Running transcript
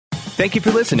Thank you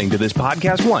for listening to this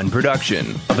Podcast One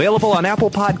production. Available on Apple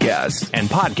Podcasts and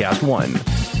Podcast One.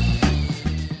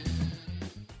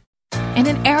 In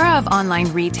an era of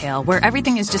online retail where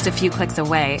everything is just a few clicks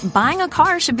away, buying a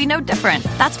car should be no different.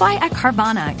 That's why at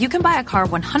Carvana, you can buy a car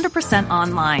 100%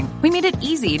 online. We made it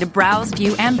easy to browse,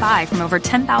 view, and buy from over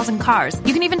 10,000 cars.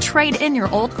 You can even trade in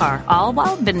your old car, all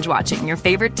while binge-watching your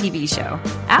favorite TV show.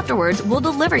 Afterwards, we'll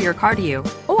deliver your car to you.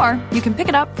 Or you can pick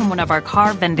it up from one of our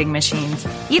car vending machines.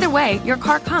 Either way, your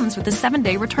car comes with a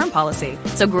 7-day return policy.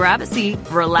 So grab a seat,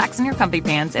 relax in your comfy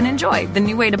pants, and enjoy the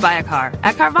new way to buy a car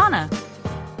at Carvana.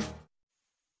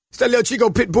 It's that little Chico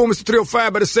Pitbull, Mr.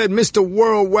 305, but it said Mr.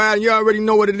 Worldwide, and you already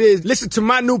know what it is. Listen to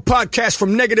my new podcast,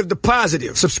 From Negative to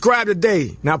Positive. Subscribe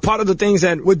today. Now, part of the things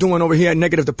that we're doing over here at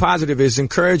Negative to Positive is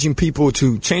encouraging people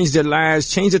to change their lives,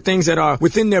 change the things that are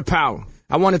within their power.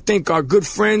 I want to thank our good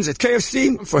friends at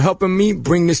KFC for helping me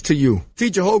bring this to you.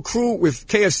 Feed your whole crew with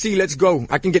KFC. Let's go.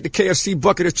 I can get the KFC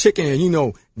bucket of chicken, and you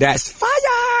know, that's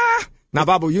fire. Now,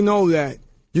 Babu, you know that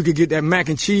you could get that mac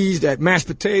and cheese, that mashed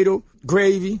potato,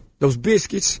 gravy, those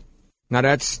biscuits. Now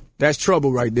that's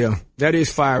trouble right there. That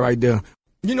is fire right there.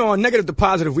 You know, on Negative to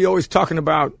Positive, we always talking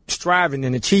about striving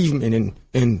and achievement,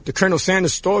 and the Colonel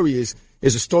Sanders story is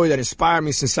a story that inspired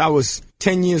me since I was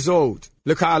 10 years old.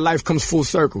 Look how life comes full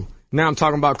circle. Now I'm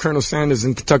talking about Colonel Sanders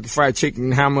and Kentucky Fried Chicken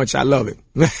and how much I love it.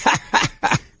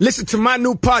 Listen to my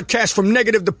new podcast, From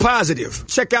Negative to Positive.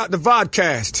 Check out the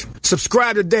vodcast.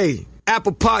 Subscribe today.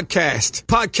 Apple Podcast,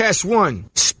 Podcast One,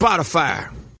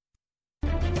 Spotify.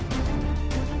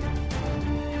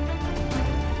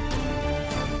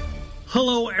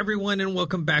 Hello, everyone, and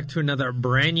welcome back to another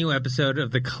brand new episode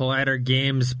of the Collider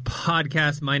Games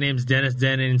podcast. My name's Dennis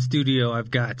Den, and in studio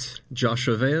I've got Josh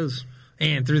Reyes.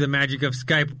 And through the magic of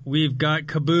Skype, we've got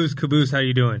Caboose. Caboose, how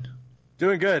you doing?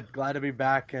 Doing good. Glad to be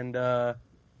back, and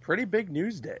pretty big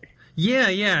news day.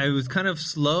 Yeah. It was kind of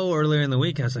slow earlier in the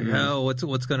week. I was like, oh, what's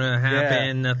going to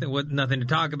happen? Yeah. Nothing to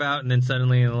talk about. And then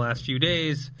suddenly in the last few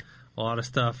days, a lot of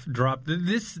stuff dropped.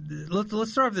 Let's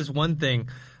start with this one thing.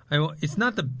 It's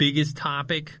not the biggest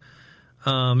topic.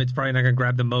 It's probably not going to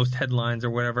grab the most headlines or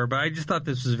whatever, but I just thought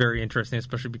this was very interesting,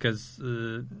 especially because,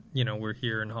 we're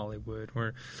here in Hollywood.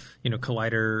 We're,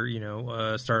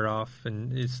 Collider, started off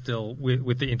and is still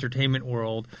with the entertainment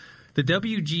world. The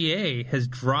WGA has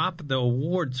dropped the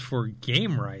awards for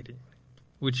game writing,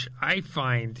 which I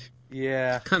find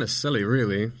kind of silly,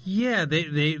 really. Yeah,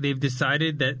 they've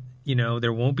decided that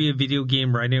there won't be a video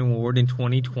game writing award in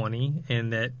 2020,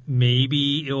 and that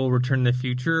maybe it will return in the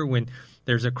future when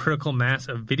there's a critical mass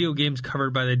of video games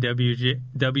covered by the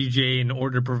WGA in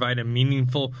order to provide a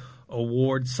meaningful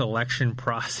award selection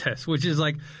process, which is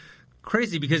like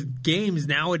crazy because games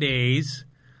nowadays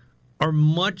are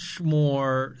much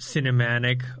more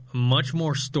cinematic, much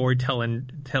more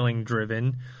storytelling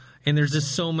driven, and there's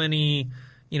just so many,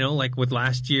 like with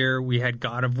last year we had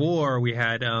God of War, we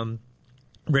had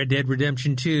Red Dead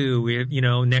Redemption 2. We have,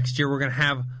 next year we're going to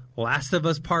have Last of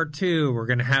Us Part 2. We're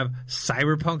going to have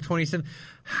Cyberpunk 27.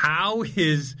 How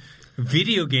is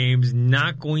video games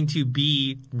not going to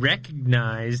be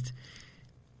recognized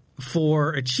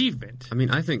for achievement? I mean,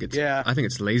 I think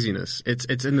it's laziness.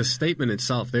 It's in the statement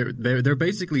itself. They're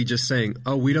basically just saying,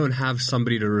 "Oh, we don't have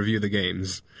somebody to review the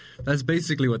games." That's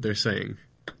basically what they're saying.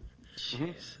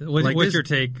 What's your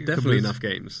take? Definitely enough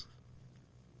games.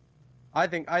 I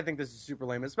think this is super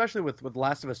lame, especially with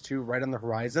Last of Us 2 right on the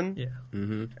horizon. Yeah.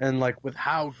 Mm-hmm. And like with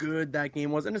how good that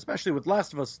game was, and especially with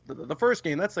Last of Us, the first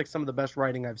game, that's like some of the best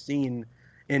writing I've seen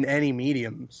in any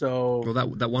medium. So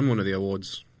that won one of the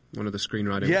awards, one of the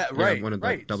screenwriting. Yeah, right. Yeah, one of the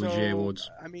WGA awards.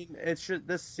 I mean, this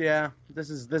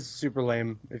is super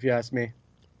lame if you ask me.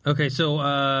 Okay,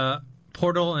 so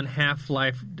Portal and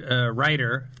Half-Life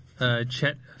writer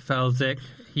Chet Falzek,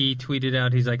 he tweeted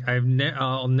out, he's like, I've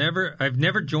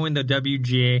never joined the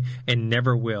WGA and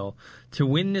never will. To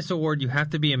win this award, you have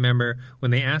to be a member.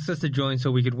 When they asked us to join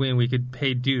so we could win, we could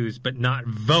pay dues, but not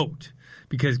vote.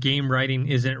 Because game writing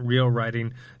isn't real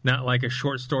writing, not like a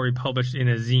short story published in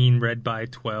a zine read by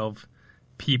 12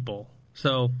 people.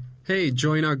 So, hey,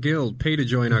 join our guild. Pay to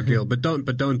join our guild, but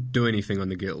don't do anything on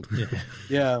the guild.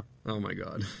 Yeah. Oh my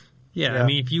God. Yeah, I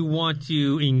mean, if you want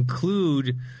to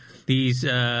include these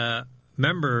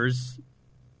members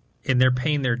and they're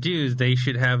paying their dues, they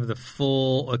should have the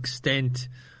full extent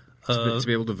to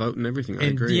be able to vote and everything. I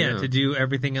agree. Yeah, to do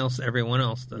everything else everyone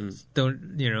else does.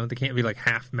 They can't be like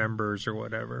half members or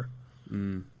whatever.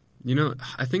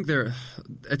 I think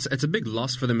it's a big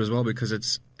loss for them as well, because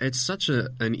it's such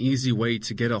an easy way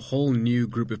to get a whole new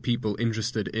group of people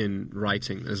interested in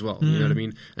writing as well. You know what I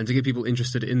mean? And to get people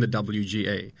interested in the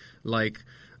WGA. Like,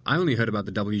 I only heard about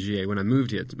the WGA when I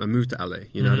moved here. I moved to LA.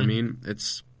 You know what I mean?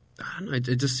 I don't know,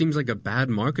 it just seems like a bad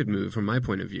market move from my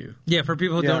point of view. Yeah, for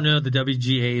people who don't know, the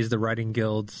WGA is the Writing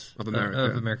Guilds of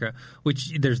America.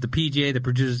 Which there's the PGA, the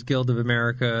Producers Guild of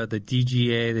America, the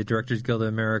DGA, the Directors Guild of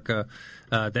America,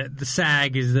 the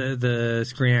SAG is the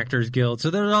Screen Actors Guild.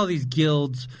 So there's all these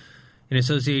guilds and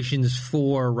associations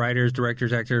for writers,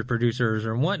 directors, actors, producers,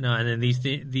 and whatnot. And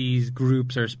these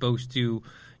groups are supposed to,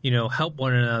 help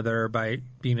one another by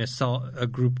being a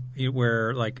group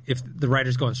where, like, if the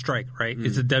writers go on strike, right,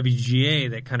 it's the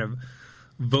WGA that kind of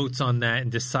votes on that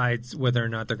and decides whether or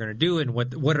not they're going to do it and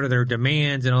what are their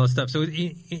demands and all this stuff. So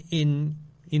in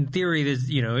theory, it is,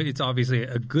 it's obviously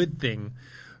a good thing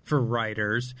for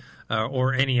writers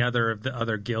or any other of the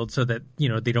other guilds, so that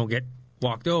they don't get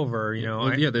walked over.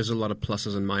 There's a lot of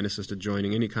pluses and minuses to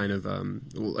joining any kind of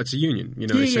it's a union,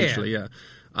 essentially. Yeah.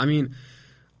 I mean,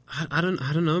 I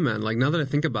don't know, man. Like, now that I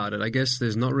think about it, I guess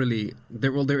there's not really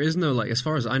there is no, like, as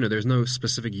far as I know, there's no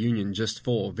specific union just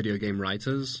for video game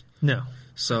writers. No.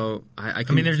 So I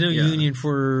mean, there's no union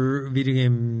for video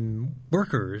game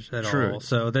workers at all.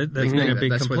 So that's been a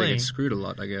big that's complaint. Where they get screwed a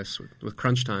lot, I guess, with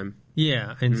crunch time.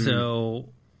 Yeah, and so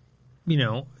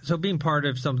so being part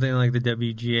of something like the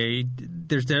WGA,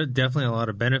 there's definitely a lot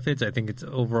of benefits. I think it's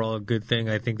overall a good thing.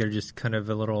 I think they're just kind of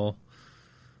a little.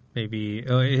 Maybe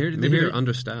they're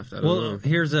understaffed. I don't know.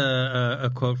 Here's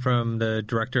a quote from the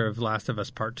director of Last of Us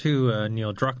Part 2,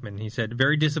 Neil Druckmann. He said,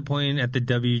 "Very disappointing at the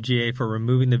WGA for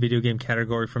removing the video game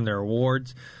category from their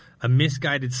awards. A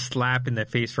misguided slap in the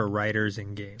face for writers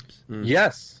in games."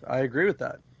 Yes, I agree with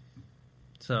that.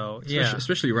 So,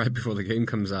 especially right before the game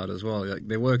comes out as well. Like,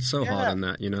 they worked so hard on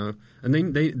that, and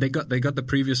they got the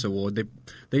previous award.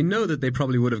 They know that they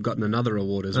probably would have gotten another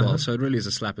award as well. So it really is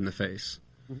a slap in the face.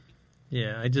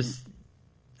 Yeah, I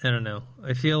don't know.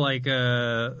 I feel like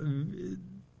the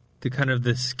kind of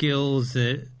the skills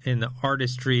and the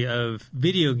artistry of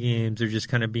video games are just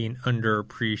kind of being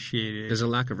underappreciated. There's a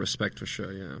lack of respect for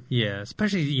sure, yeah. Yeah,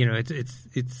 especially,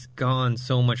 it's gone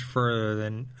so much further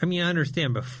than, I mean, I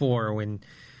understand before when,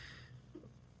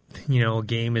 a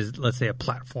game is, let's say, a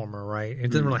platformer, right? It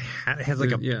doesn't really it has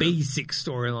like a basic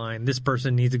storyline. This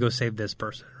person needs to go save this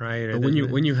person, right? But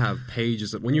when you have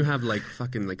pages, when you have like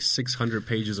fucking like 600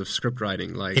 pages of script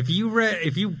writing, like if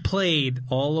you played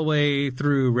all the way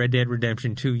through Red Dead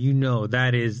Redemption 2,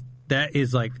 that is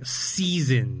like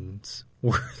seasons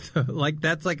worth of, like,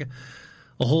 that's like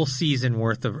a whole season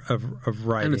worth of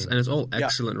writing, and it's all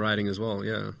excellent writing as well.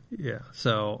 Yeah.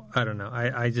 So I don't know.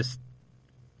 I just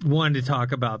wanted to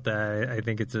talk about that. I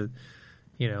think it's I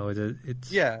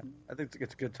think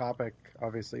it's a good topic.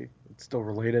 Obviously, it's still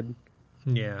related.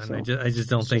 Yeah, and I just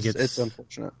don't think it's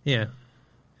unfortunate. Yeah,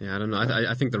 I don't know.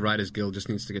 I think the Writers Guild just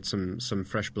needs to get some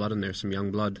fresh blood in there, some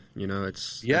young blood.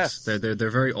 They're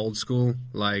very old school.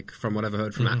 Like, from what I've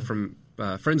heard from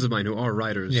friends of mine who are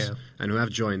writers and who have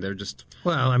joined, they're just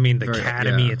the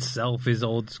Academy itself is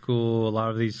old school. A lot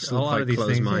of these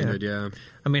close-minded. Yeah.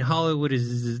 I mean, Hollywood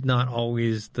is not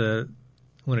always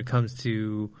when it comes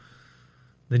to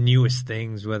the newest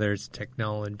things, whether it's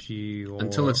technology or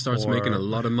until it starts making a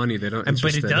lot of money, they don't.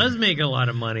 But it does make a lot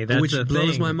of money. That's which the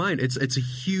blows thing. my mind. It's a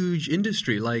huge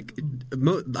industry. Like,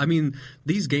 I mean,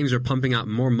 these games are pumping out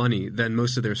more money than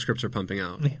most of their scripts are pumping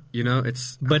out.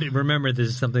 It's. But remember, this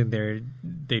is something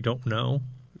they don't know.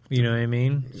 You know what I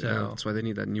mean? So that's why they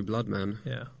need that new blood, man.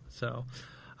 Yeah. So,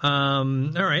 all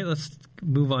right, let's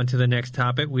move on to the next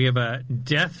topic. We have a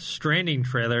Death Stranding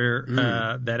trailer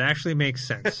that actually makes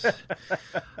sense.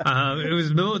 It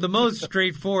was the most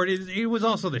straightforward. It was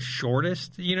also the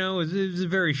shortest. It was a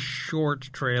very short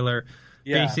trailer,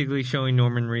 basically showing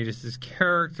Norman Reedus'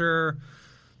 character.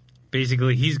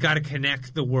 Basically, he's got to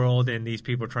connect the world, and these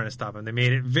people are trying to stop him. They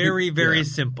made it very, very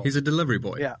simple. He's a delivery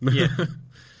boy. Yeah.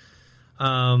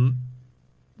 I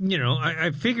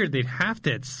figured they'd have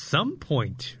to at some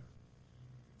point.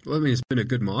 Well, I mean, it's been a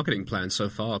good marketing plan so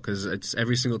far, because it's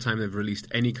every single time they've released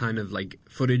any kind of like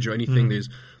footage or anything, there's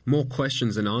more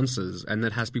questions than answers, and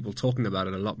that has people talking about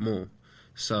it a lot more.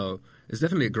 So it's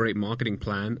definitely a great marketing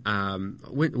plan.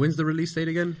 When's the release date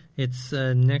again? It's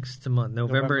next month,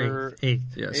 November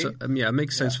 8th. Yeah, so it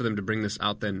makes sense for them to bring this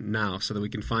out then now, so that we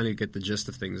can finally get the gist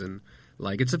of things. And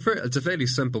like, it's a fairly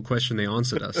simple question they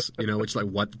answered us, which, like,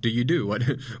 what do you do?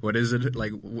 What is it?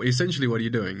 Like, essentially, what are you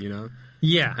doing?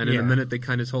 Yeah. And in a minute, they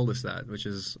kind of told us that, which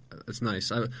is it's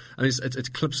nice. I mean, it's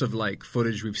clips of like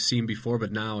footage we've seen before,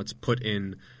 but now it's put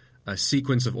in a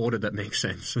sequence of order that makes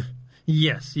sense.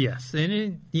 Yes,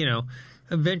 and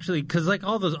eventually, because like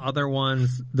all those other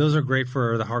ones, those are great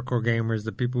for the hardcore gamers,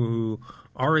 the people who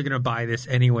are going to buy this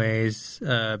anyways,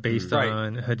 based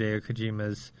on Hideo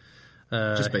Kojima's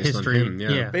Just based history. on him,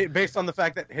 yeah. Based on the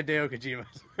fact that Hideo Kojima.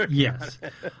 Yes,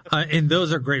 and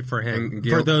those are great for him,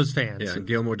 for those fans. Yeah,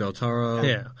 Guillermo del Toro.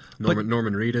 Yeah,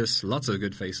 Norman Reedus. Lots of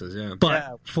good faces. Yeah,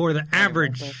 but for the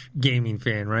average gaming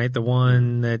fan, right, the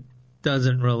one that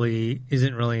isn't really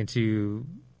into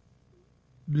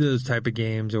those type of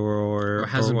games or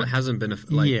hasn't been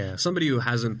somebody who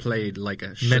hasn't played like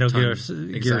a Metal Gear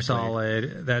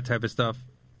Solid, that type of stuff.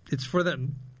 It's for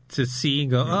them to see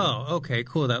and go, oh, okay,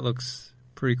 cool, that looks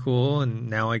pretty cool, and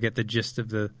now I get the gist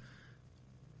of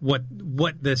what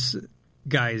this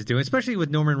guy is doing, especially with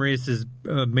Norman Reedus'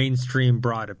 mainstream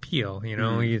broad appeal. You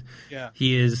know, he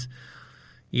is,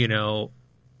 you know,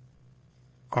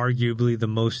 arguably the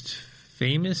most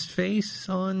famous face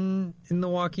in The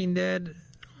Walking Dead.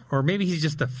 Or maybe he's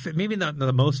just maybe not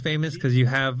the most famous, because you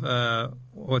have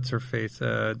what's her face,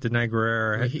 Denai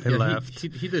Guerrero had left.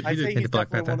 He did. I say he's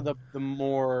definitely one of the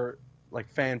more like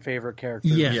fan favorite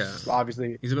characters. Yes.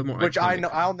 Obviously, he's a bit more. Which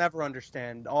iconic. I'll never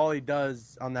understand. All he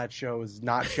does on that show is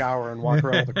not shower and walk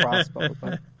around with a crossbow.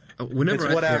 But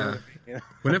whenever whatever.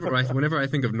 Whenever I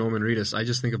think of Norman Reedus, I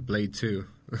just think of Blade 2.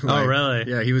 Oh, really?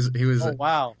 Yeah, he was. Oh,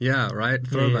 wow. Yeah, right.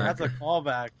 Throwback. That's a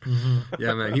callback.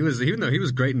 Yeah, man. He was. Even though he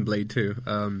was great in Blade 2.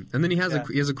 And then he had a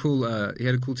cool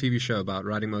TV show about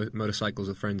riding motorcycles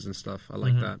with friends and stuff. I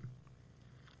like that.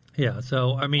 Yeah.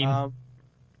 So I mean,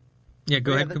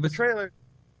 go ahead. The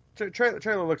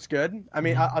trailer looks good. I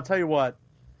mean, I'll tell you what.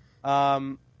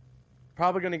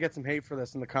 Probably going to get some hate for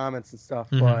this in the comments and stuff,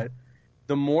 but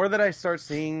the more that I start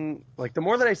seeing, like, the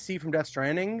more that I see from Death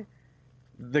Stranding,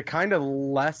 the kind of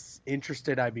less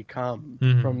interested I become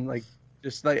from, like,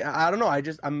 just like, I don't know.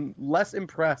 I'm less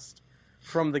impressed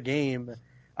from the game.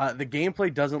 The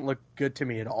gameplay doesn't look good to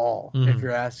me at all. If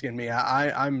you're asking me,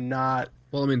 I'm not.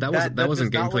 Well, I mean, that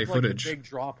wasn't gameplay footage. Like a big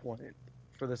draw point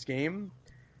for this game.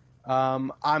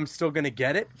 I'm still gonna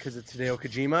get it because it's Hideo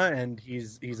Kojima and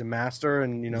he's a master,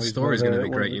 and you know, the he's story's gonna be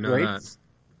great. You know greats.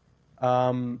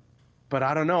 That. But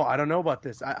I don't know. I don't know about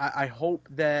this. I hope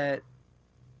that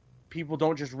people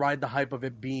don't just ride the hype of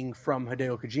it being from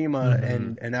Hideo Kojima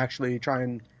and actually try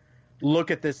and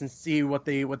look at this and see what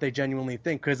they genuinely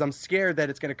think. Because I'm scared that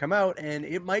it's going to come out and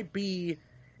it might be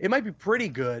pretty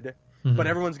good, but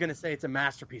everyone's going to say it's a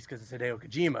masterpiece because it's Hideo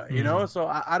Kojima. You know. So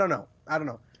I don't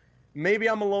know. Maybe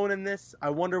I'm alone in this.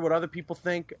 I wonder what other people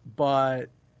think, but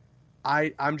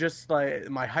I'm just like,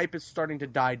 my hype is starting to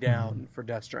die down for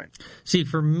Death Stranding. See,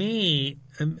 for me,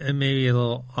 and maybe a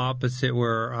little opposite,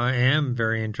 where I am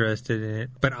very interested in it,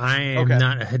 but I am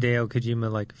not a Hideo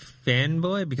Kojima like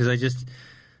fanboy, because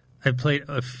I played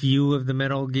a few of the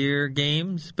Metal Gear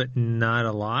games, but not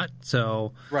a lot.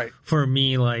 So for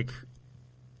me, like,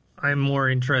 I'm more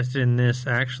interested in this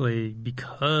actually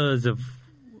because of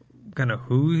kind of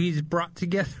who he's brought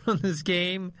together on this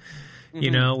game. You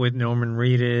know, with Norman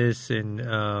Reedus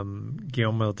and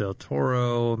Guillermo del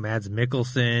Toro, Mads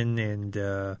Mikkelsen, and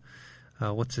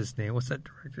what's his name? What's that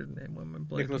director's name?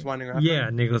 Nicholas Winding Refn. Yeah,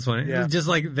 Nicholas Winding. Yeah. Just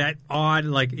like that odd,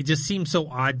 like, it just seems so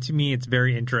odd to me. It's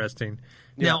very interesting.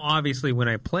 Yeah. Now, obviously, when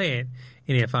I play it,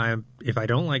 and if I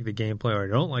don't like the gameplay or I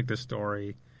don't like the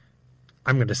story,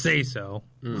 I'm going to say so.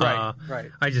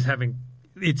 Right. I just haven't.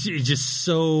 It's just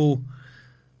so.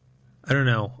 I don't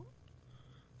know.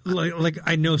 Like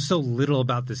I know so little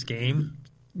about this game,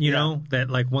 you know, that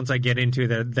like once I get into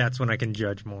it, that's when I can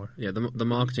judge more. Yeah, the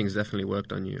marketing's definitely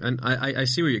worked on you. And I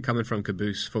see where you're coming from,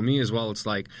 Caboose. For me as well, it's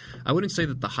like, I wouldn't say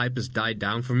that the hype has died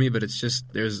down for me, but it's just,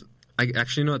 I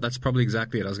actually know that's probably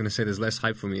exactly it. I was going to say there's less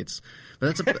hype for me.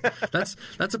 But that's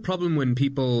a problem when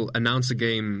people announce a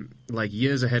game like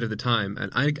years ahead of the time.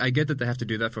 And I get that they have to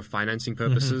do that for financing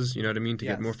purposes. You know what I mean? To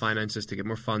get more finances, to get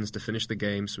more funds, to finish the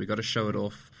game. So we got to show it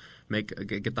off.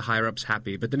 Get the higher ups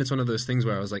happy. But then it's one of those things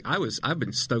where I was like, I've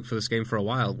been stoked for this game for a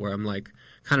while, where I'm like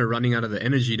kind of running out of the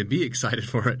energy to be excited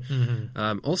for it.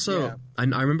 I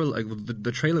remember like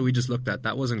the trailer we just looked at,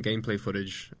 that wasn't gameplay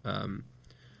footage.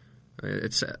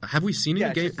 Have we seen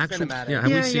any game actual? Yeah,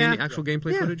 have we seen any actual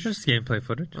gameplay footage? Just gameplay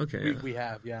footage. Okay, we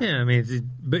have. Yeah, I mean,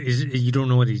 but you don't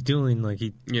know what he's doing. Like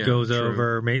he goes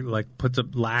over, puts a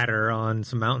ladder on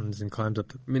some mountains and climbs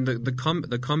up. I mean,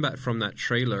 the combat from that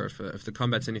trailer, if the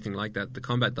combat's anything like that, the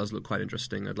combat does look quite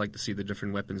interesting. I'd like to see the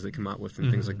different weapons they come out with and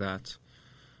things like that.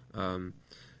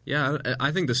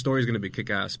 I think the story's going to be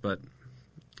kick-ass, but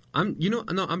I'm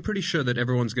pretty sure that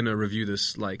everyone's going to review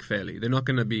this like fairly. They're not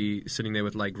going to be sitting there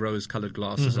with like rose-colored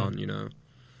glasses on, you know.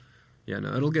 Yeah,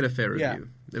 no, it'll get a fair review.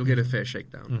 It'll get a fair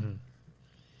shakedown.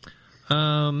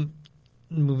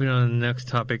 Moving on to the next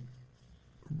topic,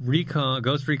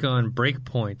 Ghost Recon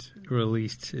Breakpoint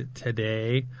released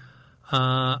today.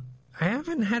 I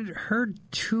haven't heard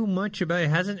too much about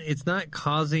it. It's not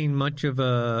causing much of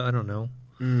a, I don't know.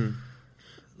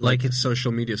 Like it's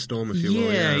social media storm, if you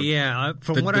will. Yeah.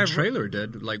 From what the trailer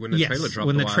did, like when the trailer dropped.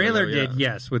 When the trailer did,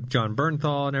 yes, with John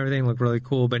Bernthal and everything, looked really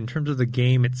cool. But in terms of the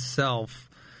game itself,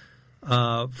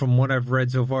 from what I've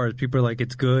read so far, is people are like,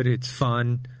 it's good, it's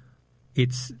fun,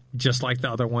 it's just like the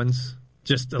other ones,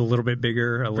 just a little bit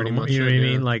bigger, a little more. You know what I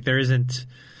mean? Like there isn't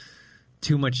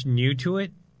too much new to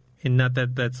it, and not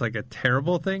that that's like a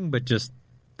terrible thing, but just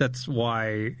that's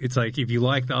why it's like if you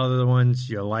like the other ones,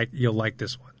 you'll like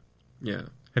this one. Yeah.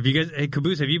 Have you guys,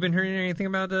 Caboose, have you been hearing anything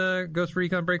about Ghost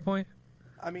Recon Breakpoint?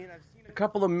 I mean, I've seen a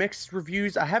couple of mixed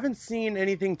reviews. I haven't seen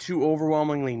anything too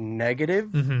overwhelmingly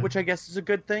negative, which I guess is a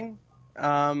good thing.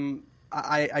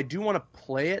 I do want to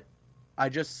play it. I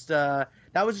just that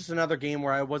was just another game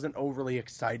where I wasn't overly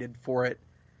excited for it.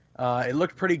 It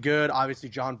looked pretty good. Obviously,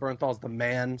 John Bernthal's the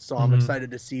man, so I'm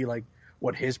excited to see like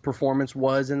what his performance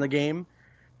was in the game.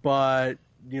 But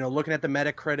looking at the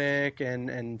Metacritic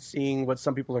and seeing what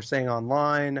some people are saying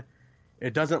online,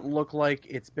 it doesn't look like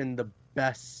it's been the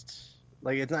best.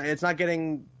 Like it's not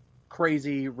getting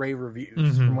crazy rave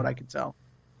reviews from what I could tell.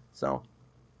 So,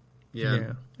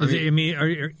 yeah. I mean,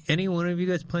 are any one of you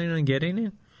guys planning on getting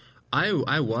it?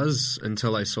 I was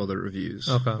until I saw the reviews.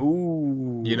 Okay.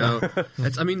 Ooh.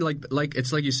 It's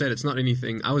it's like you said, it's not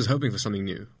anything. I was hoping for something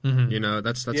new.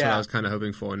 That's what I was kind of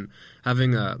hoping for. And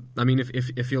having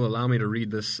if you'll allow me to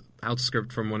read this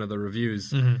outscript from one of the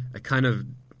reviews, it kind of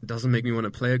doesn't make me want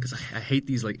to play it because I hate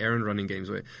these like errand running games.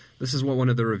 This is what one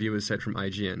of the reviewers said from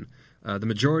IGN. The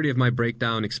majority of my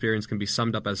breakdown experience can be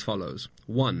summed up as follows.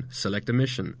 1. Select a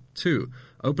mission. 2.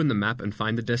 Open the map and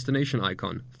find the destination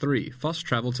icon. 3. Fast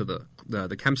travel to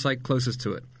the campsite closest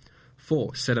to it.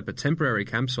 4. Set up a temporary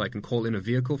camp so I can call in a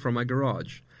vehicle from my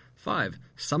garage. 5.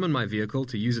 Summon my vehicle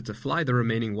to use it to fly the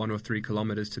remaining 1 or 3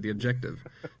 kilometers to the objective.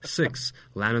 6.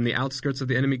 Land on the outskirts of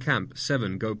the enemy camp.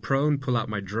 7. Go prone, pull out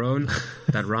my drone,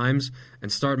 that rhymes,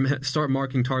 and start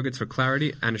marking targets for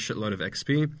clarity and a shitload of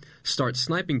XP. Start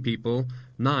sniping people.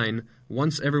 9.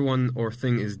 Once everyone or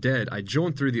thing is dead, I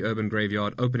jaunt through the urban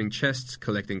graveyard, opening chests,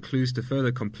 collecting clues to further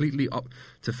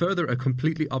a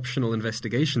completely optional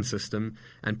investigation system,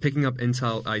 and picking up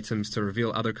intel items to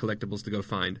reveal other collectibles to go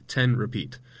find. 10.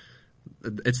 Repeat.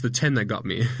 It's the 10 that got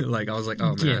me. Like I was like,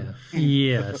 oh man. Yeah.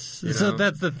 Yes. So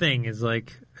that's the thing is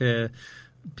like the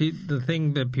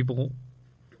thing that people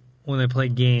when they play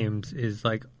games is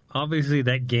like obviously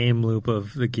that game loop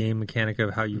of the game mechanic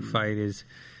of how you fight is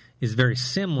very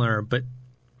similar, but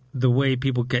the way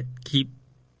people keep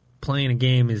playing a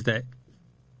game is that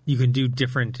you can do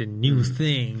different and new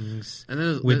things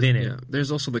within it. Yeah.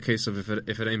 There's also the case of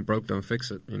if it ain't broke, don't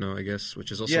fix it. I guess,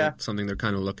 which is also something they're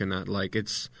kind of looking at.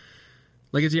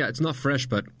 It's not fresh,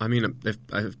 but I mean, if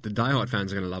the diehard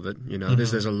fans are going to love it.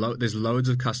 There's loads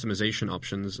of customization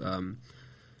options. I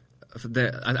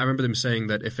remember them saying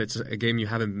that if it's a game you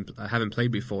haven't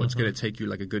played before, it's going to take you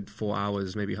like a good 4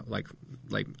 hours, maybe like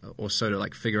or so to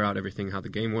like figure out everything how the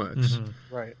game works.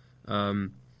 Right.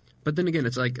 But then again,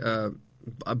 it's like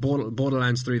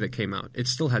Borderlands 3 that came out. It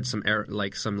still had some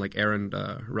errand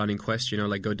running quests.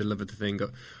 Like go deliver the thing,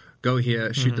 go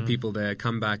here, shoot the people there,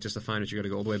 come back just to find out you got to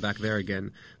go all the way back there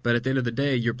again. But at the end of the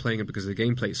day, you're playing it because the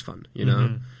gameplay is fun.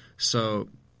 So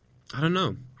I don't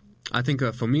know. I think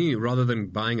for me, rather than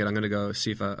buying it, I'm going to go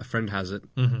see if a friend has it,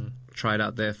 try it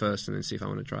out there first, and then see if I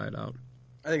want to try it out.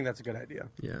 I think that's a good idea.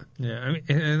 Yeah. Yeah. I mean,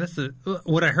 and that's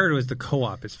what I heard was the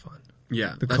co-op is fun.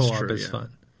 Yeah, the co-op is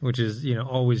fun, which is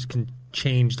always can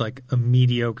change like a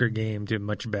mediocre game to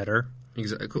much better.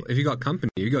 Exactly. If you got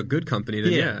good company,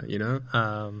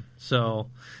 then So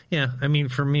yeah, I mean,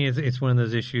 for me, it's one of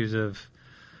those issues of,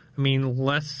 I mean,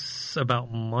 less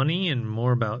about money and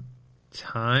more about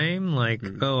time. Like,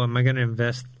 am I going to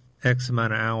invest X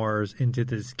amount of hours into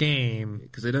this game?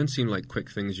 Because they don't seem like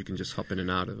quick things you can just hop in and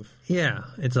out of. Yeah,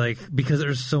 it's like because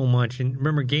there's so much. And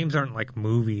remember, games aren't like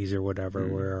movies or whatever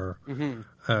where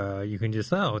you can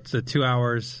just it's 2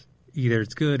 hours. Either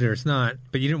it's good or it's not,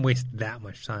 but you didn't waste that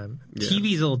much time. Yeah.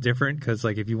 TV's a little different because,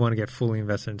 like, if you want to get fully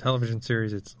invested in a television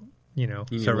series, it's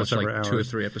several hours. 2 or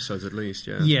 3 episodes at least.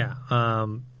 Yeah. Yeah.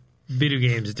 Video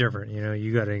games is different.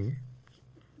 You got to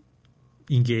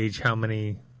engage how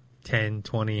many 10,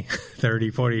 20,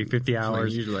 30, 40, 50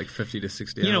 hours. Usually like 50 to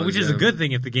 60 hours. Which is a good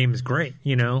thing if the game is great.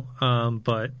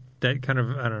 But that kind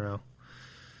of I don't know.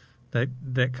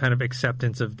 That kind of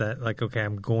acceptance of that, like, okay,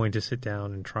 I'm going to sit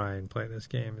down and try and play this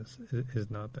game is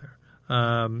not there.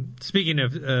 Speaking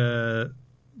of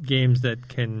games that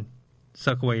can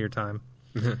suck away your time,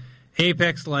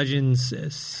 Apex Legends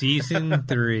Season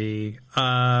 3.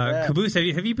 Caboose,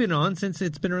 have you been on since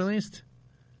it's been released?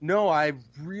 No, I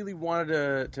really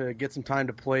wanted to get some time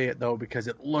to play it, though, because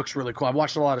it looks really cool. I've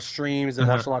watched a lot of streams and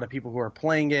watched a lot of people who are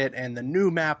playing it, and the new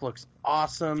map looks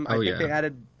awesome. I think they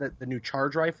added the new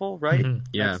charge rifle, right? Mm-hmm.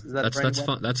 Yeah, that's fun.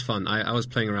 fun. That's fun. I was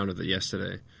playing around with it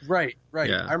yesterday. Right.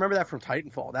 Yeah. I remember that from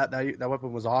Titanfall. That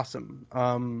weapon was awesome.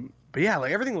 But yeah,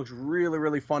 like everything looks really,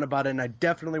 really fun about it, and I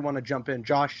definitely want to jump in.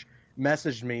 Josh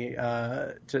messaged me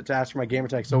to ask for my gamer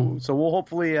tag, so we'll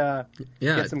hopefully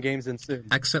get some games in soon.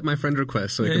 Accept my friend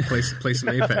request so we can play some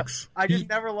Apex. I just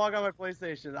never log on my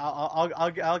PlayStation.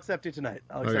 I'll accept you tonight.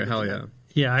 Okay, hell yeah.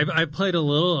 Yeah, I played a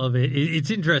little of it.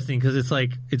 It's interesting because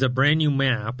it's a brand new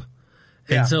map.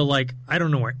 And so, like, I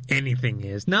don't know where anything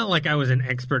is. Not like I was an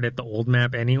expert at the old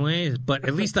map anyways, but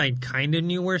at least I kind of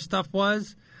knew where stuff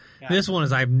was. Yeah. This one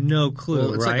is I have no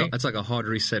clue, right? It's like a hard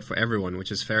reset for everyone,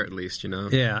 which is fair at least, you know?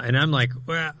 Yeah, and I'm like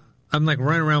running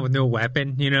around with no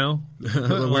weapon, you know?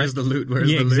 Where's the loot? Where's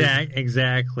the loot?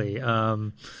 Exactly.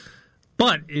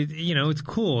 But it's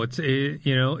cool.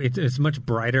 It's much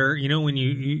brighter. You know, when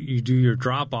you do your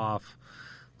drop off,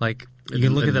 like you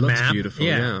can look at the map. Beautiful,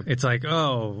 yeah. It's like,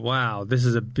 oh wow, this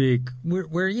is a big.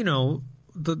 Where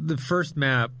the first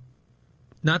map.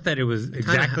 Not that it was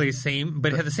exactly the same,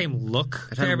 but it had the same look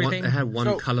to everything. It had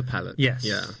one color palette. Yes.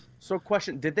 Yeah. So,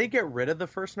 question: did they get rid of the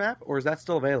first map, or is that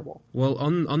still available? Well,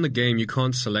 on the game, you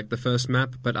can't select the first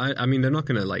map, but I mean, they're not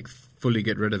going to like fully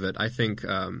get rid of it. I think,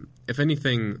 if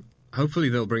anything, hopefully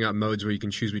they'll bring out modes where you can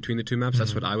choose between the two maps.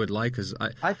 That's what I would like. Cause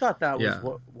I thought that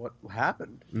was what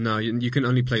happened. No, you can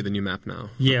only play the new map now.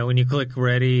 Yeah, when you click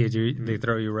ready, they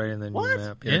throw you right in the new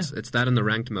map. Yeah, it's that in the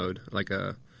ranked mode,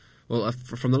 Well,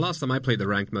 from the last time I played the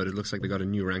ranked mode, it looks like they got a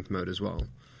new ranked mode as well.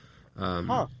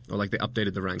 Or like they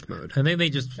updated the ranked mode. I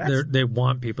think they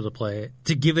want people to play it,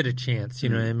 to give it a chance, you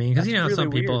know what I mean? Because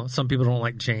really some people don't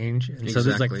like change, and so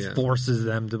this forces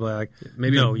them to be like,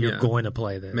 you're going to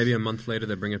play this. Maybe a month later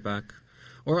they bring it back.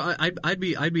 Or I'd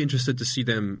be interested to see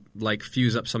them like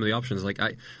fuse up some of the options. Like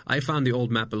I found the old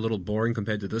map a little boring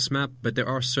compared to this map, but there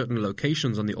are certain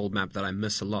locations on the old map that I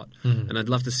miss a lot, and I'd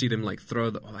love to see them like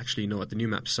throw actually, you know what, the new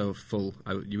map's so full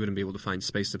you wouldn't be able to find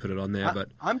space to put it on there. But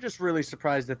I'm just really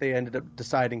surprised that they ended up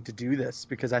deciding to do this,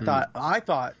 because I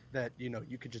thought that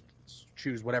you could just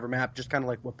choose whatever map, just kind of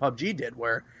like what PUBG did,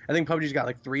 where I think PUBG's got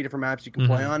like 3 different maps you can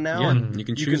play on now, and you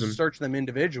can choose them. Search them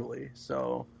individually.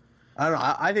 So. I don't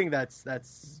know. I think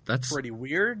that's pretty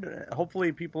weird.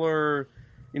 Hopefully, people are,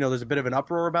 there's a bit of an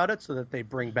uproar about it, so that they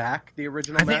bring back the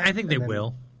original. I think they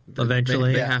will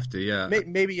eventually. They have to, yeah.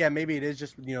 Maybe it is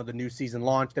just the new season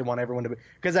launch. They want everyone to be,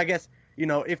 because I guess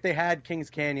if they had Kings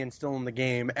Canyon still in the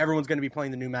game, everyone's going to be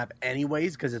playing the new map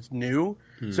anyways because it's new.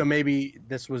 So maybe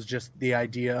this was just the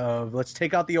idea of let's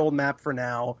take out the old map for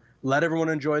now, let everyone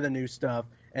enjoy the new stuff.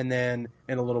 And then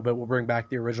in a little bit, we'll bring back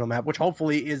the original map, which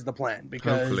hopefully is the plan.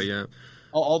 Because hopefully, yeah.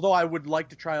 Although I would like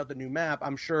to try out the new map,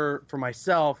 I'm sure for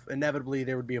myself, inevitably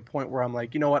there would be a point where I'm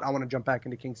like, you know what, I want to jump back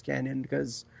into Kings Canyon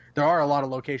because there are a lot of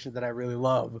locations that I really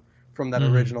love from that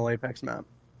original Apex map.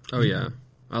 Oh, yeah.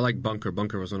 I like Bunker.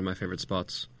 Bunker was one of my favorite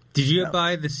spots. Did you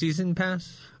buy the season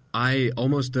pass? I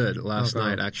almost did last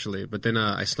night, actually, but then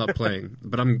I stopped playing.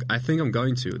 But I think I'm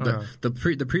going to.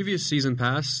 The previous season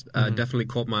pass definitely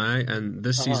caught my eye, and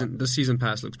this season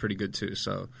pass looks pretty good too.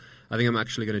 So I think I'm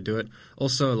actually going to do it.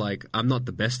 Also, like I'm not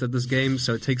the best at this game,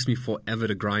 so it takes me forever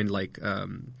to grind like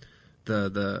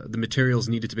the materials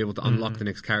needed to be able to unlock the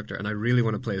next character, and I really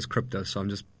want to play as Crypto. So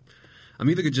I'm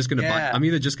either just going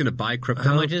to buy Crypto.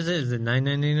 How much is it? Is it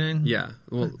 $9.99? Yeah.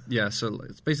 Well, yeah. So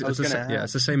it's basically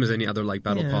it's the same as any other like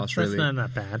battle pass. Really, that's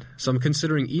not bad. So I'm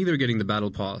considering either getting the battle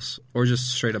pass or just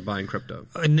straight up buying Crypto.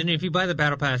 And then if you buy the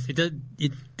battle pass,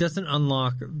 it doesn't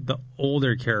unlock the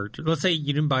older character. Let's say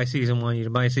you didn't buy season 1, you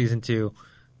didn't buy season 2.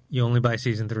 You only buy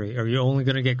season 3. Are you only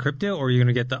going to get Crypto, or are you going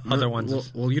to get the other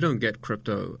ones? Well, you don't get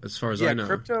Crypto, as far as I know.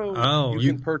 Crypto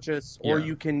you can purchase, or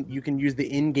you can use the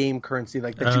in-game currency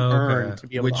that you earn to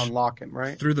be able to unlock him,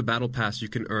 right? Through the Battle Pass, you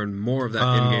can earn more of that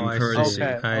in-game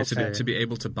currency to be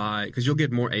able to buy, because you'll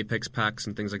get more Apex packs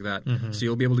and things like that. So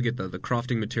you'll be able to get the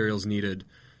crafting materials needed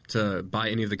to buy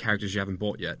any of the characters you haven't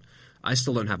bought yet. I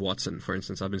still don't have Watson, for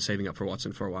instance. I've been saving up for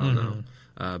Watson for a while now.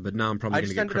 But now I'm probably going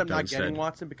to get Crypto instead. I just ended up not getting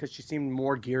Watson because she seemed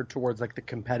more geared towards like the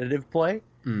competitive play.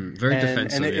 Very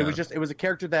defensive, and it was a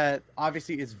character that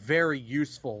obviously is very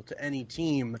useful to any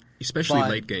team. Especially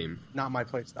late game. Not my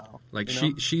play style. Like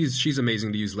she's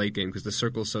amazing to use late game because the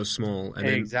circle's so small. And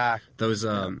exactly. Those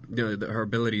her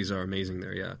abilities are amazing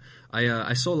there, yeah.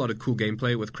 I saw a lot of cool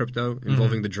gameplay with Crypto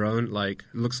involving the drone. Like,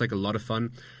 it looks like a lot of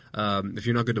fun. If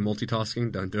you're not good at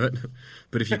multitasking, don't do it.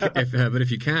 But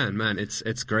if you can, man,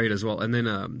 it's great as well. And then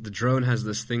the drone has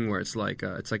this thing where it's like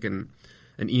an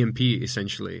EMP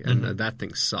essentially, and that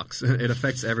thing sucks. It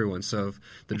affects everyone. So if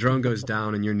the drone goes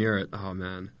down and you're near it, oh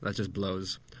man, that just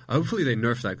blows. Hopefully they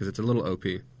nerf that because it's a little OP.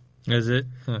 Is it?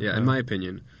 Yeah, in my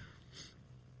opinion.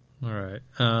 All right.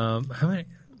 How many?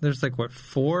 There's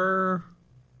 4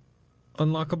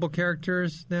 unlockable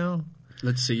characters now.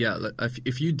 Let's see. Yeah,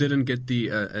 if you didn't get the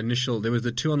initial, there was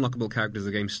the 2 unlockable characters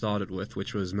the game started with,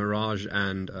 which was Mirage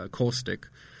and Caustic.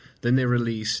 Then they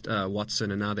released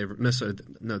Watson, and now they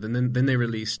Then they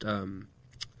released.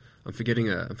 I'm forgetting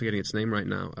its name right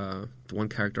now. The one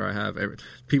character I have.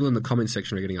 People in the comment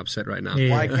section are getting upset right now.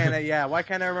 Yeah. Why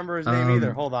can't I remember his name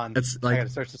either? Hold on. I gotta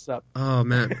search this up. Oh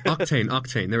man,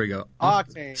 Octane. There we go.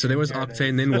 Octane. So there was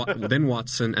Octane, then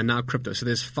Watson, and now Crypto. So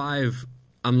there's 5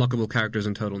 unlockable characters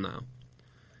in total now.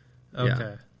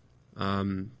 Okay. Yeah.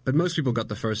 But most people got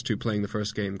the first 2 playing the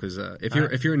first game because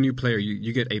if you're a new player,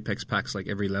 you get Apex packs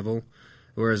every level,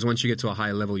 whereas once you get to a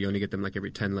higher level, you only get them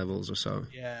every 10 levels or so.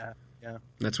 Yeah.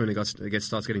 That's when it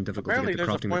starts getting difficult Apparently to get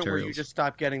the crafting there's a point materials. where you just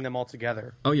stop getting them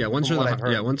altogether. Oh yeah, once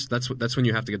that's when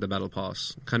you have to get the battle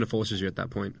pass. Kind of forces you at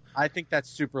that point. I think that's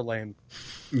super lame.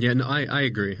 Yeah, no, I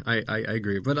agree. I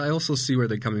agree, but I also see where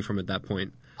they're coming from at that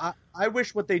point. I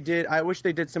wish they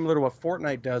did similar to what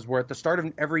Fortnite does, where at the start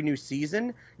of every new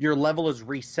season, your level is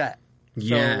reset.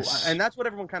 Yes. And that's what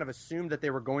everyone kind of assumed that they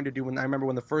were going to do. I remember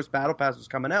when the first Battle Pass was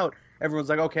coming out, everyone's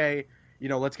like, okay,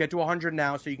 let's get to 100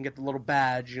 now so you can get the little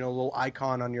badge, a little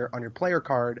icon on your player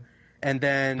card, and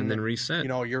then reset.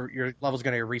 Your level's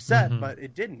going to reset, Mm-hmm. but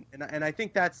it didn't. And I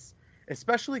think that's,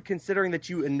 especially considering that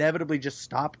you inevitably just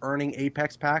stop earning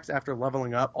Apex packs after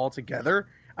leveling up altogether,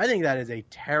 I think that is a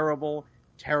terrible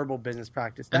business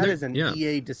practice. That is an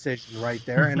EA decision right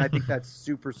there, and I think that's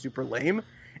super, super lame.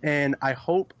 And I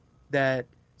hope that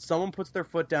someone puts their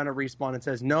foot down at Respawn and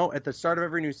says, no, at the start of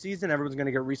every new season, everyone's going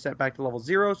to get reset back to level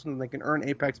 0 so then they can earn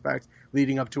Apex packs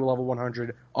leading up to a level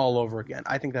 100 all over again.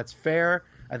 I think that's fair.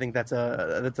 I think that's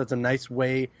a nice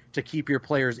way to keep your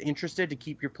players interested, to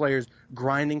keep your players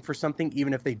grinding for something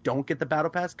even if they don't get the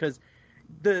Battle Pass, because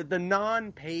the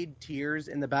non-paid tiers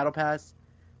in the Battle Pass,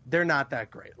 they're not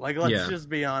that great. Let's just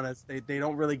be honest. They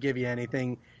don't really give you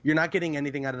anything. You're not getting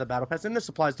anything out of the Battle Pass, and this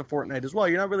applies to Fortnite as well.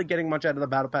 You're not really getting much out of the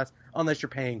Battle Pass unless you're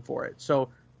paying for it. So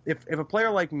if a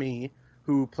player like me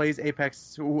who plays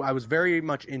Apex, who I was very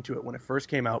much into it when it first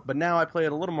came out, but now I play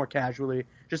it a little more casually,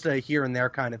 just a here and there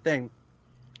kind of thing.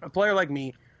 A player like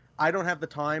me, I don't have the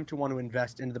time to want to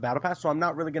invest into the Battle Pass, so I'm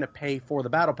not really going to pay for the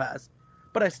Battle Pass.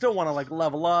 But I still want to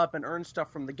level up and earn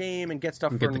stuff from the game and get stuff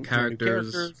from the characters.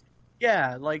 New characters.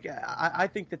 Yeah, I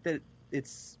think that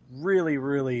it's really,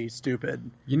 really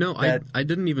stupid. I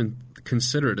didn't even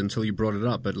consider it until you brought it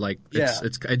up, but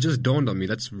it just dawned on me.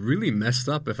 That's really messed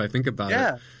up if I think about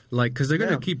it. Because they're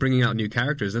going to keep bringing out new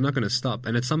characters. They're not going to stop.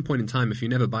 And at some point in time, if you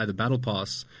never buy the Battle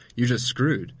Pass, you're just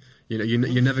screwed.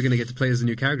 You're never going to get to play as the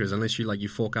new characters unless you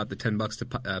fork out the $10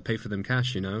 to pay for them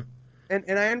cash.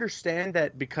 And I understand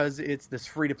that because it's this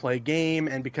free-to-play game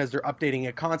and because they're updating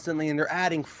it constantly and they're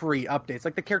adding free updates.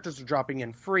 The characters are dropping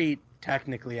in free,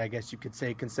 technically, I guess you could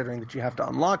say, considering that you have to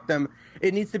unlock them.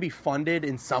 It needs to be funded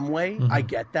in some way. Mm-hmm. I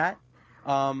get that.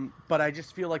 But I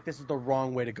just feel like this is the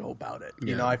wrong way to go about it.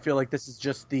 Yeah. I feel like this is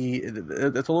just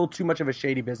it's a little too much of a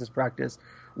shady business practice,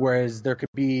 whereas there could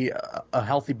be a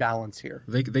healthy balance here.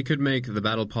 They could make the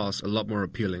Battle Pass a lot more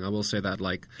appealing. I will say that.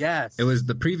 Yes, it was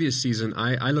the previous season.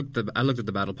 I looked at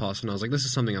the Battle Pass and I was like, this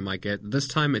is something I might get. This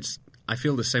time I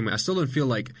feel the same way. I still don't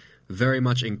feel very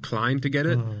much inclined to get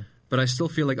it, but I still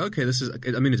feel okay, this is.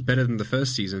 I mean, it's better than the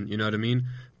first season. You know what I mean?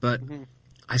 But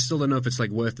I still don't know if it's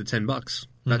worth the $10.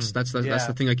 That's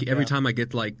the thing. Every time I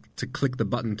get to click the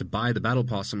button to buy the Battle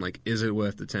Pass, I'm like, is it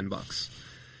worth the $10?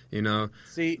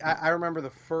 See, I remember the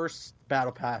first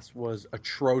Battle Pass was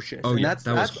atrocious. Oh, and yeah,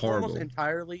 that was horrible. Almost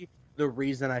entirely the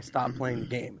reason I stopped playing the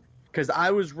game, because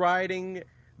I was riding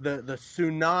the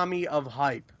tsunami of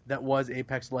hype that was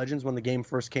Apex Legends when the game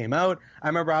first came out. I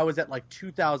remember I was at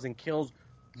 2,000 kills,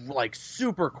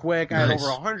 super quick. I had over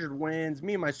 100 wins.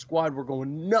 Me and my squad were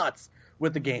going nuts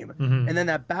with the game. Mm-hmm. And then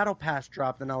that Battle Pass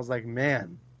dropped, and I was like,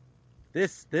 man,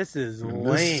 this is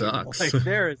lame. This sucks.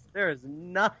 There is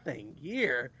nothing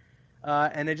here.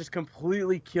 And it just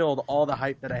completely killed all the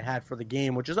hype that I had for the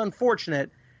game, which is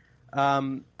unfortunate.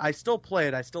 I still play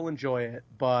it, I still enjoy it,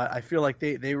 but I feel like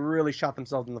they really shot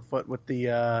themselves in the foot with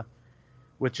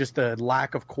with just the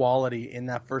lack of quality in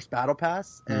that first Battle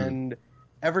Pass. And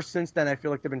ever since then, I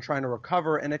feel like they've been trying to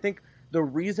recover. And I think the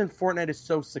reason Fortnite is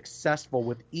so successful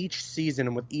with each season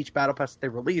and with each Battle Pass that they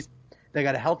release, they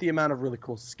got a healthy amount of really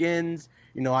cool skins.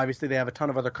 Obviously they have a ton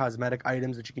of other cosmetic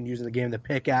items that you can use in the game, the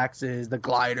pickaxes, the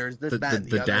gliders, the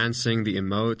dancing, the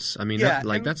emotes. I mean,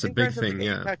 that's a big thing,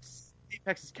 Apex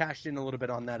Apex has cashed in a little bit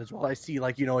on that as well. I see,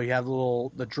 like, you have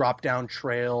the drop down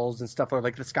trails and stuff, or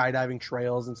like the skydiving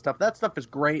trails and stuff. That stuff is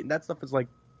great, and that stuff is like,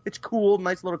 it's cool,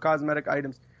 nice little cosmetic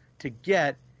items to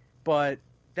get. But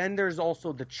then there's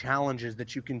also the challenges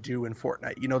that you can do in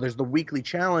Fortnite. There's the weekly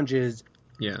challenges.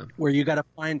 Yeah. Where you got to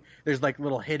find, there's like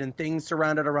little hidden things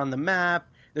surrounded around the map.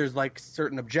 There's like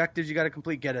certain objectives you got to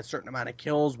complete, get a certain amount of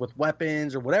kills with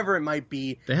weapons or whatever it might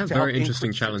be. They have very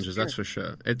interesting challenges, that's for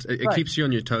sure. It right. keeps you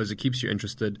on your toes. It keeps you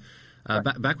interested. Right.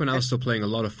 Back when I was still playing a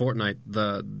lot of Fortnite,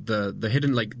 the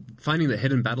hidden, like finding the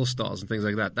hidden battle stars and things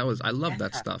like that. I love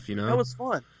that stuff. That was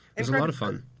fun. It was a lot of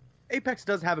fun. Apex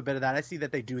does have a bit of that. I see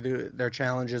that they do their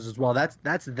challenges as well.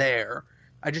 That's there.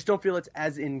 I just don't feel it's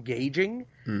as engaging,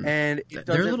 and it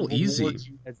they're a doesn't little easy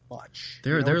you as much.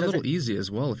 They're a little easy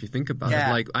as well if you think about it.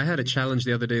 Like I had a challenge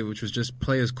the other day which was just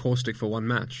play as Caustic for one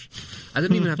match. I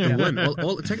didn't even have to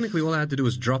win. Technically, all I had to do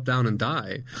was drop down and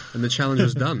die, and the challenge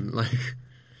was done. Like,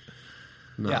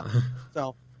 no. Yeah.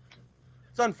 So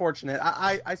it's unfortunate.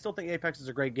 I still think Apex is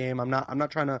a great game. I'm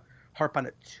not trying to harp on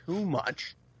it too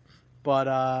much. But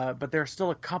there are still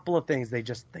a couple of things they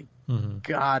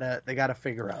gotta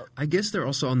figure out. I guess they're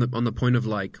also on the point of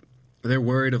like they're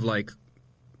worried of like,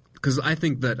 because I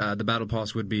think that the Battle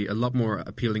Pass would be a lot more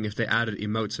appealing if they added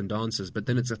emotes and dances. But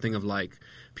then it's a thing of like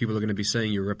people are going to be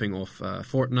saying you're ripping off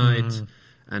Fortnite,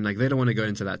 and like they don't want to go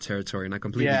into that territory. And I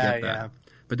completely get that. Yeah.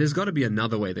 But there's got to be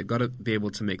another way. They've got to be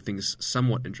able to make things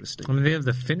somewhat interesting. I mean, they have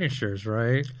the finishers,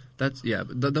 right? But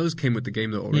those came with the game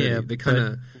though already. Yeah, they kind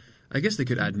of. I guess they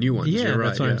could add new ones. Yeah, You're right,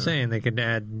 that's what I'm saying. They could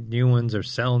add new ones or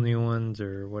sell new ones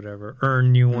or whatever,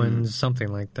 earn new ones, something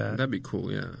like that. That'd be cool,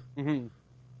 yeah. Mm-hmm.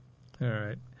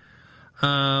 All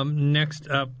right. Next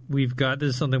up, we've got, this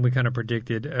is something we kind of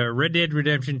predicted. Red Dead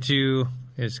Redemption 2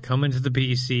 is coming to the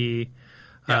PC.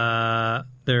 Yep.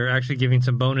 They're actually giving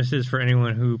some bonuses for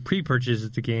anyone who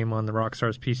pre-purchases the game on the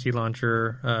Rockstar's PC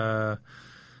launcher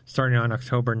starting on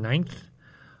October 9th.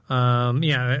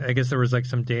 I guess there was like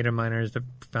some data miners that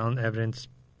found evidence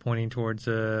pointing towards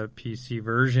a PC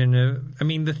version. I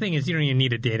mean, the thing is, you don't even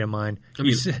need a data mine. I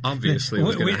mean, obviously,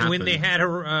 when they had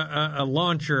a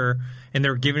launcher and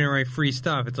they're giving away free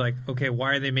stuff, it's like, okay,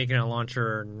 why are they making a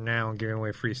launcher now and giving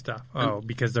away free stuff? Oh,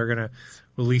 because they're going to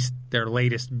release their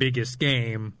latest, biggest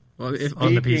game on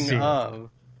the PC.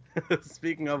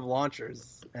 Speaking of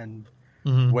launchers and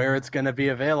where it's going to be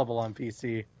available on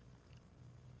PC.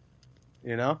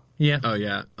 Yeah. Oh,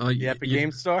 yeah. The Epic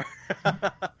Games Store?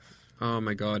 Oh,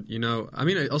 my God. I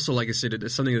mean, also, like I said,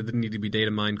 it's something that didn't need to be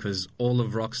data mined because all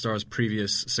of Rockstar's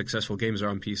previous successful games are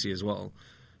on PC as well.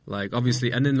 Like, obviously,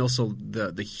 and then also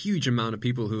the huge amount of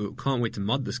people who can't wait to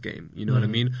mod this game. You know what I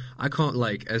mean? I can't,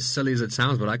 like, as silly as it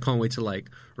sounds, but I can't wait to, like,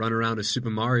 run around as Super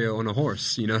Mario on a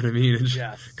horse. You know what I mean?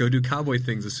 And go do cowboy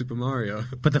things as Super Mario.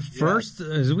 But the first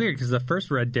is weird because the first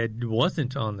Red Dead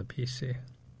wasn't on the PC.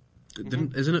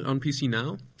 Isn't it on PC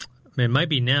now? It might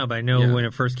be now, but I know when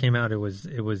it first came out, it was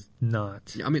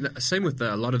not. I mean, same with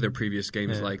a lot of their previous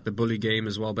games, like the Bully game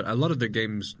as well. But a lot of their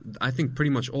games, I think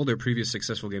pretty much all their previous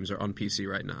successful games are on PC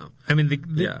right now. I mean,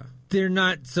 they're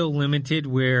not so limited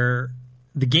where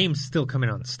the game's still coming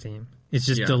on Steam. It's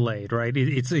just delayed, right?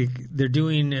 It's like they're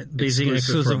doing basically an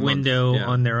exclusive window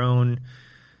on their own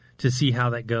to see how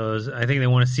that goes. I think they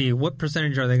want to see what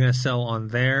percentage are they going to sell on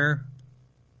their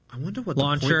I wonder what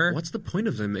launcher. What's the point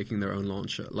of them making their own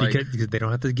launcher? Like, because they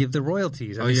don't have to give the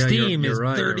royalties. I mean, Steam you're is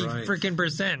right, 30 freaking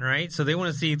 %, right? So they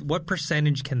want to see what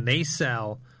percentage can they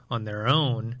sell on their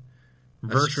own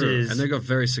versus. True. And they've got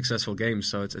very successful games,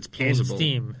 so it's plausible.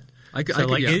 Steam.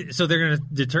 So they're going to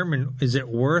determine, is it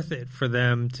worth it for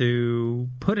them to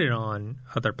put it on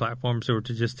other platforms or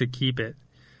to keep it?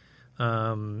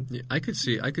 I could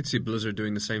see Blizzard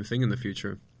doing the same thing in the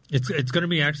future. It's going to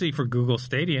be actually for Google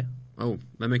Stadia. Oh,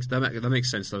 that makes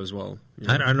sense though as well.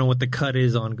 Yeah. I don't know what the cut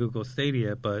is on Google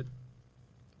Stadia, but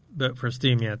for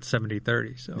Steam, it's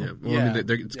 70-30. So I mean,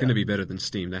 it's going to be better than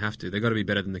Steam. They have to. They got to be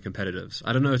better than the competitors.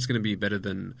 I don't know. It's going to be better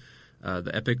than the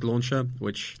Epic launcher,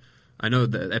 which I know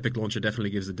the Epic launcher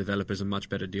definitely gives the developers a much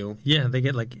better deal. Yeah, they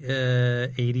get like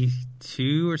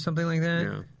 82 or something like that.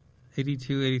 Yeah,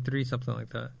 82, 83, something like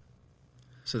that.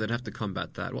 So they'd have to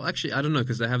combat that. Well, actually, I don't know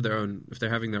because they have their own. If they're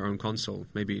having their own console,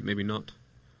 maybe not.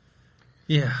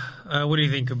 Yeah. What do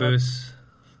you think, Caboose?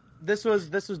 This was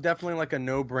definitely like a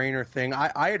no-brainer thing.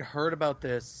 I had heard about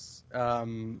this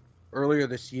earlier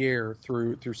this year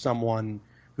through someone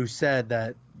who said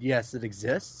that yes, it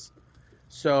exists.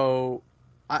 So,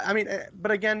 I mean,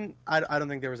 but again, I don't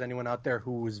think there was anyone out there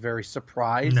who was very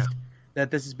surprised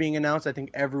that this is being announced. I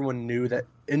think everyone knew that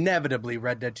inevitably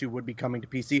Red Dead 2 would be coming to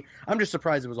PC. I'm just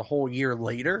surprised it was a whole year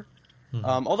later.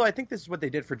 Although I think this is what they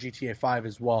did for GTA 5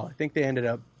 as well. I think they ended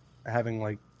up having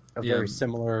like a very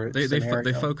similar scenario.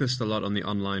 They focused a lot on the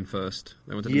online first.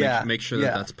 They wanted to make sure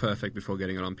that that's perfect before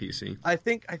getting it on PC. I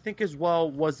think as well,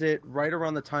 was it right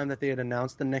around the time that they had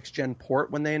announced the next gen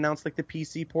port when they announced like the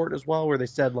PC port as well, where they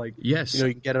said like, yes,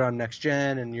 you can get it on next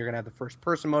gen and you're gonna have the first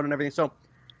person mode and everything. So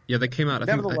yeah, they came out.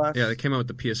 They came out with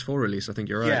the PS4 release. I think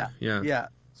you're right. Yeah.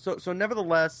 So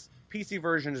nevertheless, PC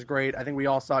version is great. I think we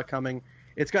all saw it coming.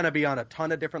 It's going to be on a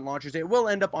ton of different launchers. It will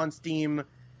end up on Steam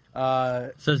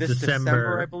so it's this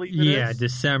December, I believe it is.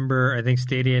 December. I think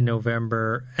Stadia in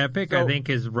November. Epic, I think,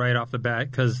 is right off the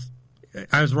bat because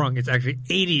I was wrong. It's actually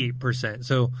 88%.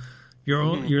 So you're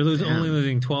only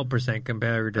losing 12%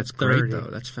 compared to That's 30%. great, though.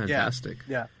 That's fantastic.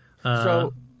 Yeah.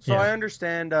 So I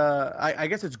understand. I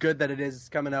guess it's good that it is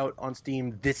coming out on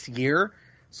Steam this year.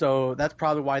 So that's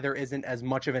probably why there isn't as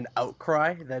much of an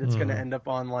outcry that it's going to end up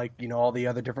on all the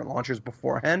other different launchers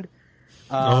beforehand.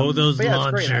 Those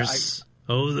launchers!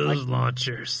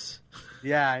 Launchers!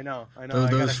 Yeah, I know.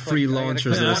 Those free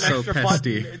launchers are so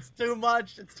pesty. It's too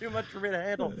much. It's too much for me to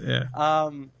handle. Yeah.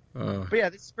 But yeah,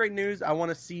 this is great news. I want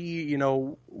to see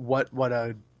what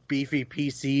a beefy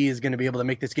PC is going to be able to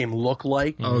make this game look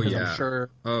like. Because I'm sure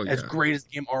as great as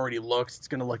the game already looks, it's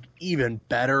going to look even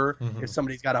better if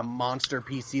somebody's got a monster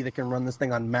PC that can run this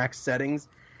thing on max settings.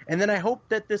 And then I hope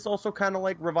that this also kind of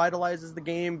revitalizes the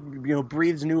game,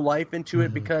 breathes new life into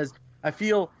it, because I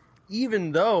feel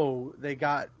even though they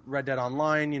got Red Dead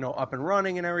Online, up and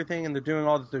running and everything, and they're doing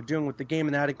all that they're doing with the game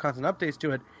and adding constant updates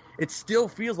to it, it still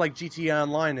feels like GTA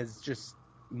Online is just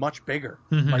much bigger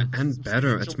and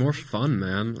better. It's more fun,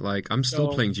 man. I'm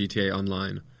still playing GTA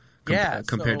Online.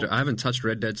 Compared to I haven't touched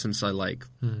Red Dead since I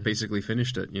basically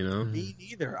finished it. Me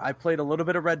neither. I played a little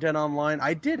bit of Red Dead Online.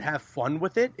 I did have fun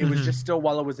with it. It was just still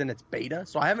while it was in its beta,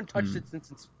 so I haven't touched it since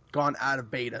it's gone out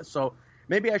of beta. So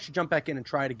maybe I should jump back in and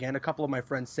try it again. A couple of my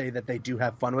friends say that they do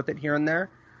have fun with it here and there,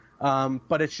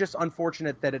 but it's just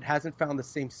unfortunate that it hasn't found the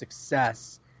same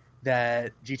success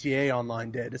that GTA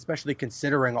Online did, especially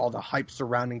considering all the hype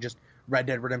surrounding just Red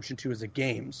Dead Redemption 2 as a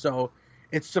game. So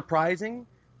it's surprising,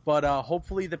 but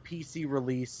hopefully the PC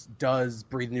release does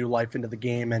breathe new life into the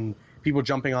game, and people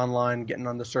jumping online, getting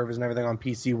on the servers and everything on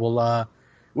PC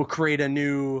will create a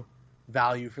new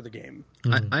value for the game.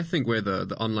 I think where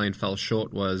the online fell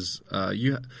short was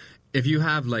if you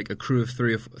have a crew of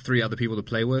three other people to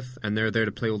play with, and they're there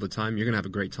to play all the time, you're gonna have a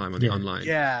great time on the online.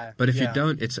 Yeah. But if you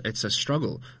don't, it's a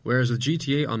struggle. Whereas with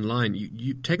GTA Online,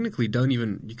 you technically don't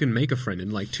even, you can make a friend in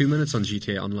 2 minutes on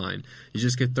GTA Online. You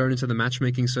just get thrown into the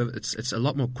matchmaking server. It's a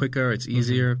lot more quicker. It's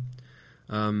easier.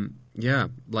 And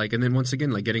then once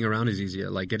again, getting around is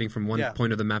easier. Getting from one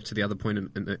point of the map to the other point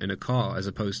in a car as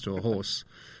opposed to a horse.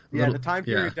 The time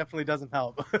period definitely doesn't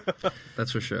help.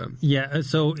 That's for sure. Yeah,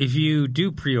 so if you do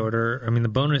pre-order, the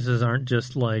bonuses aren't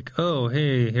just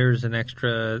here's an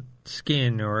extra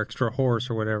skin or extra horse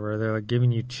or whatever. They're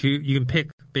giving you you can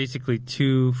pick basically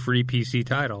 2 free PC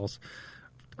titles.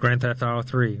 Grand Theft Auto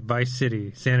 3, Vice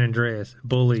City, San Andreas,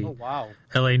 Bully,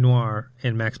 LA Noire,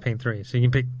 and Max Payne 3. So you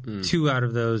can pick 2 out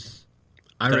of those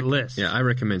list. Yeah, I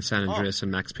recommend San Andreas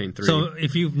and Max Payne 3. So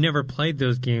if you've never played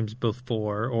those games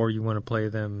before, or you want to play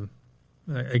them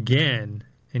again,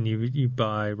 and you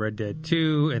buy Red Dead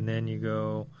 2, and then you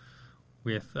go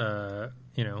with one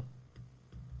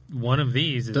of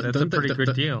these, that's a pretty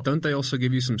good deal. Don't they also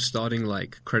give you some starting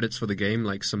credits for the game,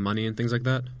 some money and things like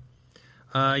that?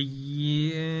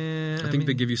 Yeah. I think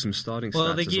they give you some starting stats as well.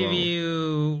 Well, they give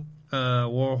you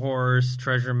Warhorse,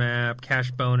 Treasure Map,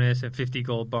 Cash Bonus, and 50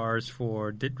 gold bars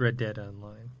for Red Dead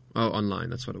Online. Oh, online,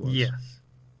 that's what it was. Yes.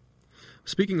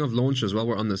 Speaking of launches, while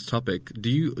we're on this topic, do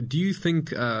you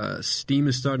think Steam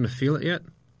is starting to feel it yet?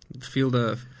 Feel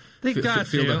the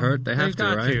hurt? They have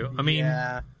to,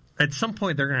 right? At some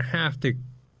point they're going to have to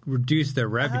reduce their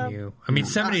revenue.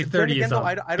 70-30 is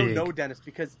I don't know, Dennis,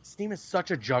 because Steam is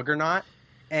such a juggernaut,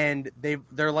 and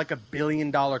they're like $1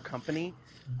 billion company.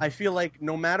 I feel like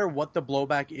no matter what the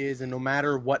blowback is, and no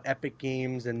matter what Epic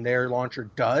Games and their launcher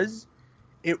does,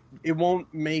 it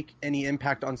won't make any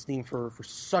impact on Steam for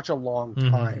such a long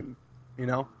time.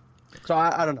 So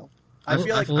I don't know. I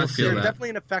feel like there's definitely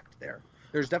an effect there.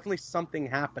 There's definitely something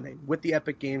happening with the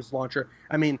Epic Games launcher.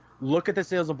 Look at the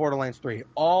sales of Borderlands 3.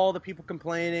 All the people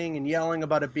complaining and yelling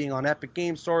about it being on Epic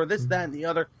Games Store, this, that, and the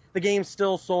other. The game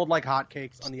still sold like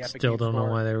hotcakes on the Epic Games Store. Still don't know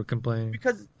why they were complaining.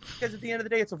 Because at the end of the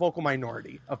day, it's a vocal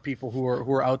minority of people who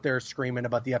are out there screaming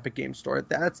about the Epic Games Store.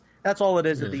 That's all it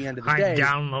is at the end of the day. I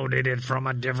downloaded it from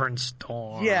a different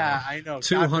store. Yeah, I know.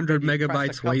 200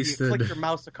 megabytes wasted. You click your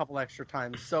mouse a couple extra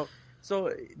times. So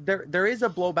So there is a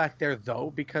blowback there,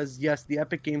 though, because, yes, the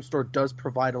Epic Game Store does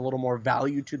provide a little more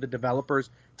value to the developers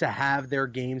to have their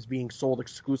games being sold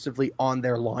exclusively on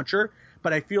their launcher.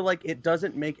 But I feel like it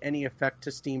doesn't make any effect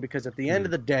to Steam because at the end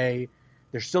of the day,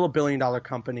 they're still $1 billion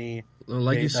company. Well,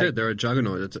 like you said, they're a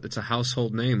juggernaut. It's a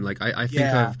household name. Like I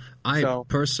think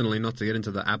personally, not to get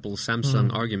into the Apple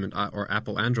Samsung argument or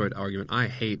Apple Android argument, I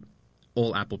hate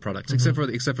all Apple products except for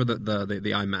the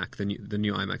iMac, the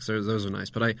new iMacs. Those are nice.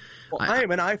 But I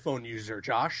am an iPhone user,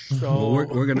 Josh. So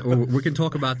well, we can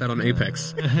talk about that on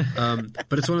Apex.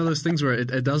 But it's one of those things where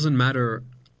it doesn't matter.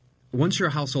 Once you're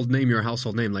a household name, you're a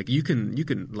household name. Like you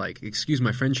can like, excuse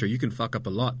my French here, you can fuck up a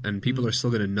lot, and people are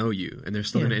still going to know you, and they're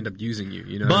still going to end up using you.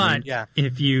 You know, but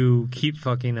if you keep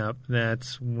fucking up,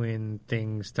 that's when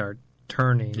things start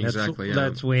turning. Exactly.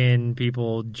 That's when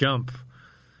people jump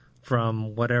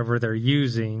from whatever they're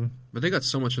using. But they got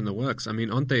so much in the works. I mean,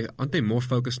 aren't they more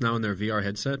focused now on their VR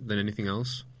headset than anything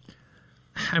else?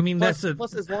 I mean, plus,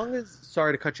 as long as,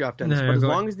 sorry to cut you off, Dennis, but as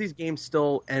long as these games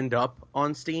still end up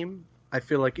on Steam, I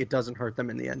feel like it doesn't hurt them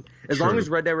in the end. As long as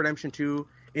Red Dead Redemption 2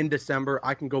 in December,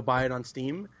 I can go buy it on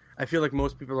Steam, I feel like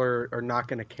most people are not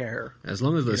going to care. As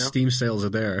long as the Steam sales are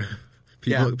there,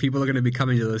 people are going to be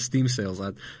coming to those Steam sales.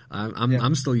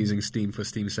 I'm still using Steam for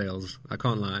Steam sales. I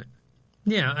can't lie.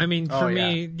 Yeah, I mean, for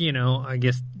me, I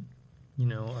guess,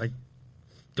 I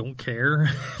don't care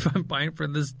if I'm buying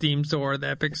from the Steam store or the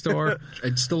Epic store.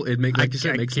 It makes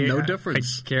no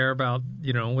difference. I care about,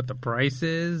 what the price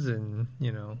is and,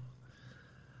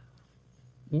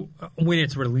 when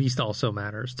it's released also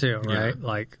matters too, right? Yeah.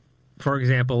 Like, for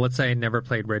example, let's say I never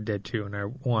played Red Dead 2 and I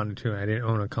wanted to, and I didn't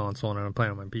own a console and I'm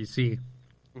playing on my PC.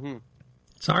 Mm-hmm.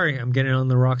 Sorry, I'm getting it on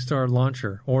the Rockstar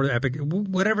launcher or the Epic,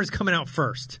 whatever's coming out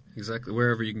first. Exactly,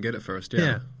 wherever you can get it first.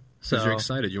 Yeah, because you're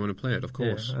excited, you want to play it, of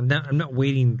course. Yeah. I'm not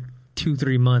waiting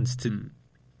 2-3 months to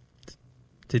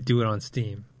do it on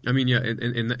Steam. I mean, yeah,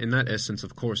 in that essence,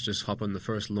 of course, just hop on the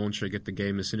first launcher, get the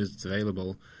game as soon as it's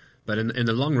available. But in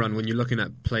the long run, when you're looking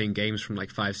at playing games from like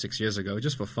 5-6 years ago,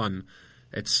 just for fun,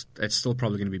 it's still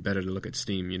probably going to be better to look at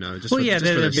Steam, They have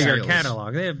a bigger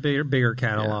catalog. They have bigger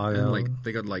catalog. Yeah, and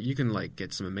they got you can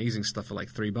get some amazing stuff for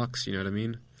like $3. You know what I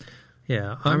mean?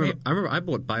 Yeah, I remember I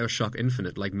bought BioShock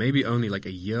Infinite maybe only a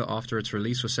year after its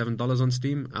release for $7 on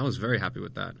Steam. I was very happy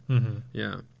with that. Mm-hmm.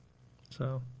 Yeah.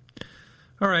 So,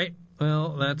 all right.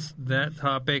 Well, that's that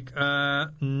topic.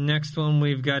 Next one,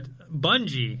 we've got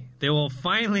Bungie. They will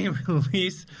finally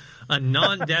release a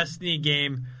non-Destiny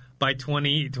game by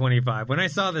 2025. When I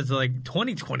saw this,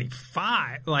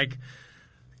 2025,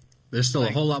 there's still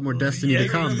a whole lot more Destiny to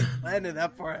come. Landed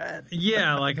that far ahead.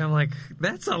 Yeah, I'm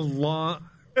that's a long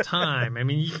time. I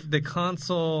mean, the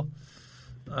console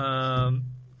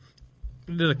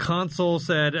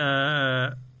said,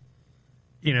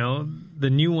 the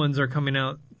new ones are coming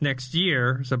out next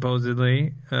year,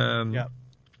 supposedly.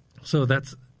 So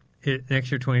that's it,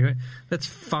 next year, 2020. That's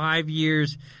 5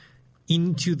 years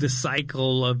into the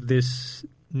cycle of this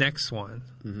next one.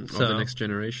 Mm-hmm. So, the next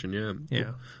generation, yeah.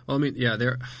 Yeah. Well, I mean, yeah,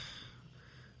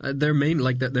 their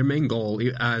main goal,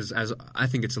 as I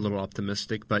think it's a little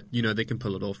optimistic, but they can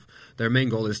pull it off. Their main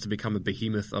goal is to become a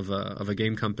behemoth of a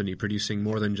game company producing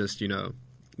more than just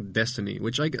Destiny,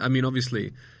 which I mean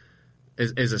obviously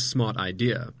is a smart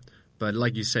idea. But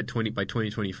like you said, by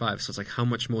 2025, so it's how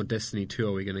much more Destiny 2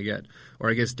 are we going to get?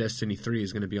 Or I guess Destiny 3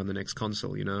 is going to be on the next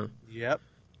console, Yep.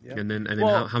 And then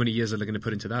how many years are they going to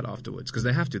put into that afterwards? Because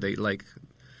they have to.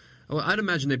 I'd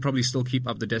imagine they probably still keep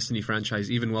up the Destiny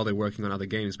franchise even while they're working on other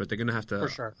games, but they're going to have to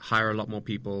hire a lot more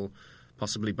people,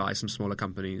 possibly buy some smaller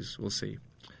companies. We'll see.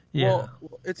 Yeah.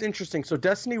 Well, it's interesting. So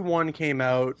Destiny 1 came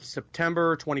out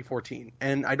September 2014,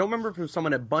 and I don't remember if it was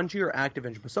someone at Bungie or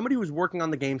Activision, but somebody who was working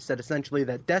on the game said essentially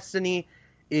that Destiny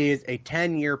is a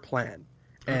 10-year plan.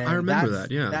 And I remember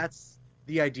that, yeah. That's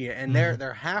the idea, and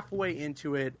they're halfway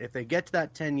into it. If they get to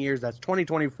that 10 years, that's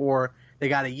 2024. They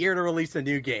got a year to release a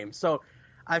new game. So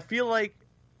I feel like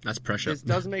that's pressure. This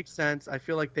does make sense. I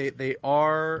feel like they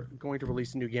are going to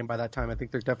release a new game by that time. I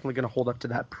think they're definitely going to hold up to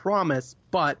that promise,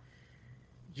 but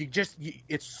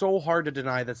it's so hard to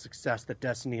deny the success that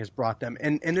Destiny has brought them.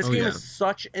 And this game is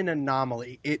such an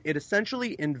anomaly. It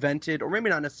essentially invented, or maybe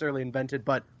not necessarily invented,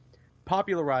 but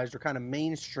popularized or kind of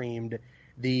mainstreamed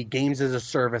the games as a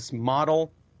service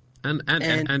model. And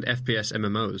FPS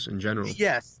MMOs in general.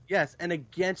 Yes. And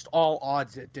against all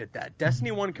odds it did that.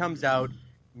 Destiny 1 comes out,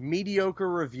 mediocre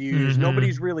reviews. Mm-hmm.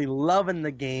 Nobody's really loving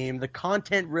the game. The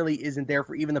content really isn't there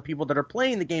for even the people that are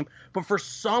playing the game. But for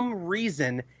some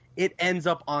reason, it ends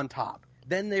up on top.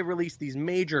 Then they release these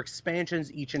major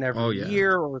expansions each and every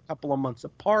year or a couple of months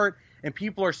apart. and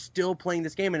people are still playing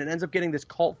this game, and it ends up getting this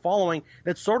cult following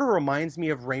that sort of reminds me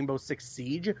of Rainbow Six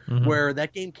Siege, where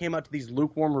that game came out to these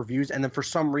lukewarm reviews, and then for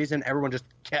some reason everyone just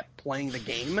kept playing the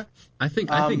game. I think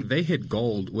they hit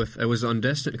gold with it was on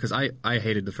Destiny, because I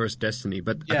hated the first Destiny,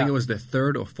 but I think it was the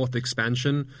third or fourth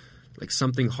expansion, like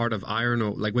something Heart of Iron,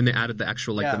 or like when they added the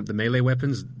actual the melee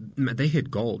weapons, they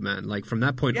hit gold, man. Like from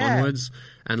that point onwards,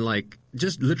 and like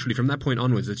just literally from that point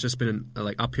onwards, it's just been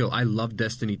like uphill. I love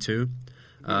Destiny 2.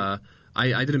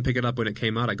 I didn't pick it up when it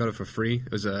came out. I got it for free.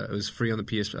 It was free on the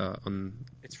PS on.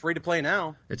 It's free to play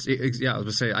now. Yeah. I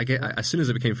was gonna say as soon as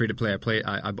it became free to play,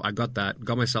 I got that,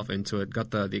 got myself into it,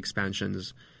 got the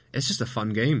expansions. It's just a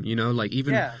fun game, you know. Like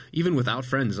even without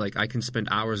friends, like I can spend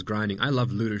hours grinding. I love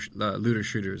looter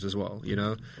shooters as well, you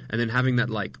know. And then having that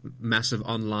like massive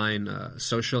online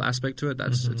social aspect to it,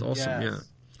 it's awesome. Yes.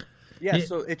 Yeah,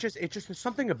 so it just there's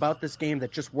something about this game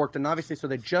that just worked, and obviously, so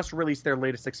they just released their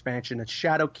latest expansion. It's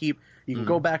Shadowkeep. You can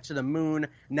go back to the moon.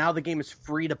 Now the game is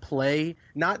free to play,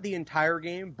 not the entire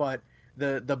game, but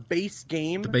the base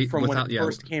game from when it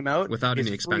first came out without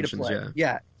any expansions.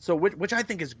 Yeah. So which I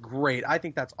think is great. I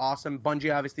think that's awesome.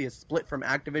 Bungie obviously is split from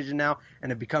Activision now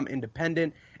and have become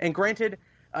independent. And granted,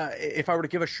 if I were to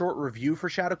give a short review for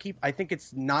Shadowkeep, I think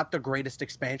it's not the greatest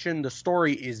expansion. The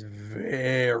story is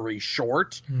very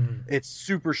short. It's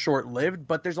super short-lived,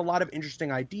 but there's a lot of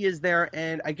interesting ideas there.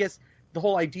 And I guess the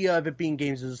whole idea of it being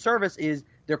games as a service is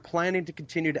they're planning to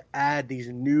continue to add these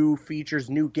new features,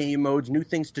 new game modes, new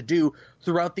things to do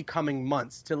throughout the coming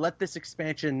months to let this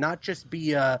expansion not just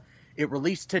be it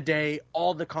released today,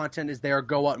 all the content is there,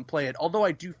 go out and play it. Although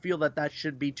I do feel that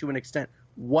should be, to an extent,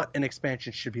 what an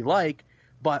expansion should be like.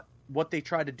 But what they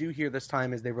tried to do here this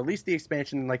time is they released the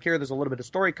expansion, and like here, there's a little bit of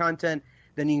story content.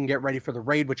 Then you can get ready for the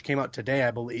raid, which came out today,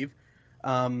 I believe.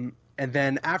 And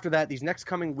then after that, these next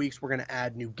coming weeks, we're going to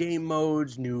add new game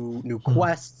modes, new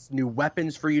quests, new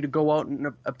weapons for you to go out and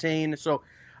obtain. So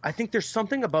I think there's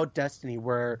something about Destiny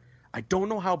where I don't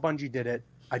know how Bungie did it.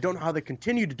 I don't know how they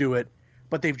continue to do it,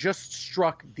 but they've just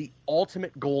struck the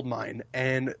ultimate gold mine,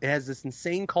 and it has this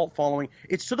insane cult following.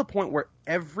 It's to the point where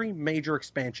every major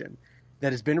expansion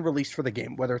that has been released for the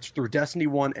game, whether it's through Destiny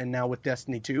 1 and now with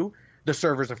Destiny 2, the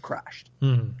servers have crashed.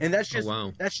 And that's just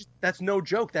that's no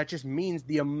joke. That just means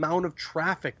the amount of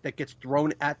traffic that gets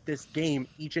thrown at this game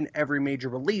each and every major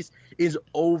release is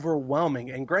overwhelming.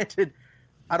 And granted,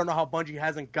 I don't know how Bungie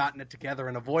hasn't gotten it together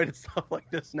and avoided stuff like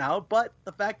this now, but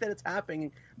the fact that it's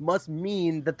happening must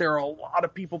mean that there are a lot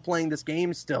of people playing this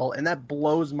game still, and that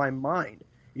blows my mind.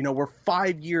 You know, we're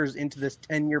 5 years into this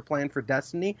 10-year plan for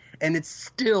Destiny, and it's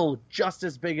still just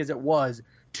as big as it was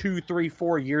 2, 3,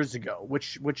 4 years ago,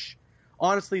 which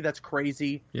honestly, that's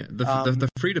crazy. Yeah, the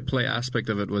free-to-play aspect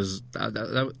of it was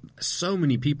so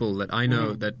many people that I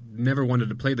know that never wanted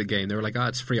to play the game. They were like,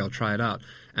 it's free, I'll try it out,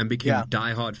 and became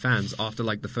diehard fans after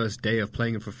like the first day of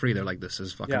playing it for free. They're like, this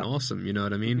is fucking awesome, you know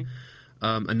what I mean?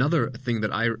 Another thing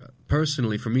that I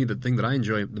personally, for me, the thing that I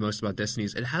enjoy the most about Destiny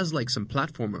is it has like some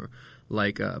platformer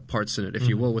parts in it, if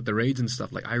you will, with the raids and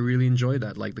stuff. Like I really enjoy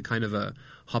that, like the kind of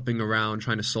hopping around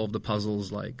trying to solve the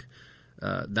puzzles. Like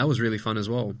that was really fun as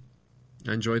well.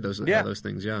 I enjoyed those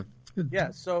things.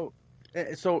 Yeah. So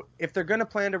if they're going to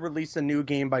plan to release a new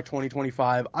game by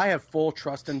 2025, I have full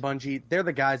trust in Bungie. They're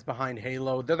the guys behind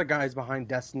Halo. They're the guys behind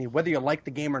Destiny. Whether you like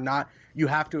the game or not, you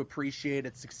have to appreciate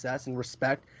its success and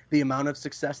respect the amount of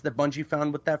success that Bungie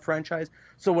found with that franchise.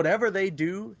 So whatever they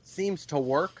do seems to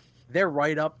work. They're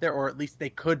right up there, or at least they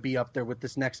could be up there with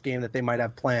this next game that they might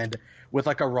have planned with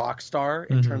like a Rockstar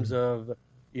in terms of,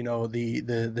 you know,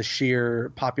 the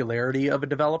sheer popularity of a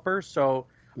developer. So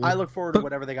I look forward to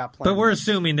whatever they got planned. But we're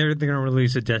assuming they're going to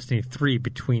release a Destiny 3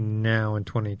 between now and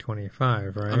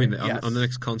 2025, right? I mean, on the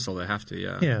next console they have to,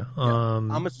 Yeah.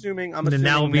 I'm assuming and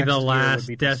that will be the last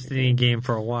Destiny game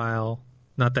for a while.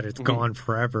 Not that it's gone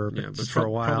forever, but just for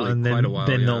a while, and then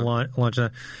they'll launch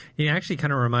a. It actually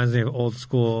kind of reminds me of old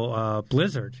school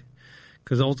Blizzard,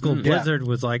 because old school Blizzard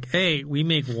was like, "Hey, we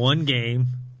make one game,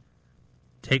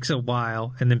 takes a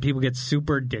while, and then people get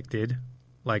super addicted,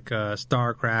 like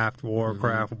StarCraft,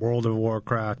 Warcraft, World of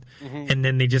Warcraft, and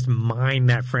then they just mine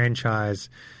that franchise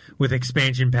with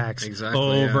expansion packs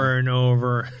over and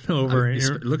over and over."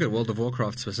 Look at World of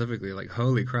Warcraft specifically. Like,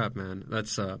 holy crap, man!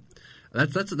 That's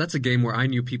a game where I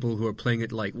knew people who were playing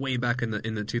it like way back in the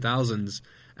 2000s,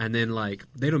 and then like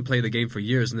they don't play the game for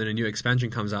years, and then a new expansion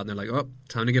comes out, and they're like, "Oh,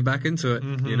 time to get back into it,"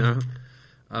 you know.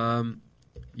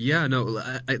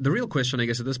 The real question, I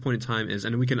guess, at this point in time is,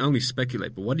 and we can only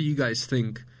speculate, but what do you guys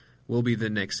think will be the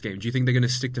next game? Do you think they're going to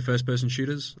stick to first-person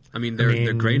shooters? I mean,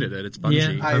 they're great at it. It's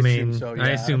Bungie. Yeah, I assume so. I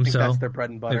assume so. That's their bread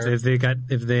and butter.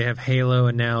 If they have Halo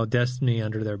and now Destiny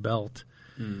under their belt.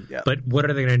 Yeah. But what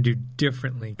are they going to do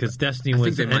differently? Because Destiny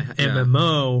was an might,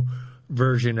 MMO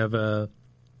version of a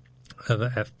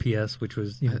FPS, which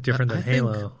was different than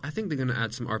Halo. I think they're going to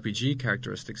add some RPG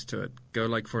characteristics to it. Go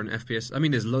like for an FPS. I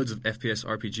mean, there's loads of FPS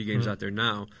RPG games out there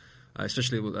now,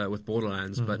 especially with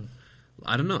Borderlands. But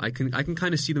I don't know. I can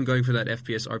kind of see them going for that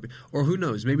FPS RPG. Or who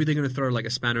knows? Maybe they're going to throw like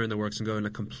a spanner in the works and go in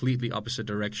a completely opposite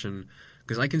direction.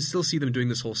 Because I can still see them doing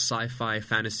this whole sci-fi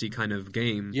fantasy kind of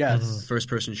game,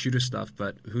 first-person shooter stuff.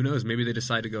 But who knows? Maybe they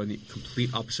decide to go in the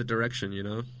complete opposite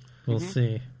direction. We'll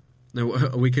see. No,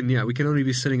 we can only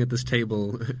be sitting at this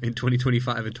table in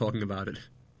 2025 and talking about it.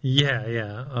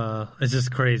 Yeah. It's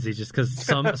just crazy, just because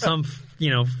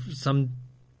some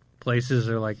places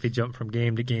are like they jump from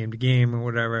game to game to game or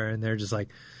whatever, and they're just like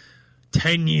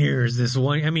 10 years. This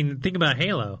one, I mean, think about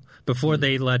Halo. Before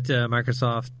they let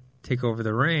Microsoft take over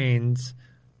the reins,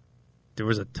 there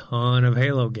was a ton of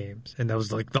Halo games, and that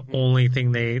was like the only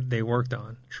thing they worked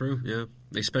on. True, yeah.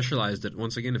 They specialized it.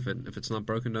 Once again, if it's not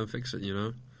broken, don't fix it,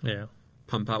 Yeah.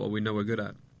 Pump out what we know we're good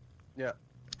at. Yeah.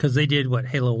 Because they did,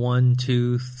 Halo 1,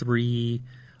 2, 3,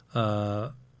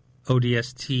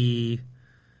 ODST.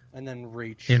 And then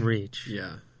Reach.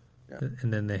 Yeah.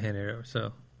 And then they handed it over.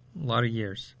 So, a lot of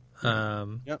years.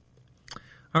 Yep.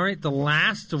 All right, the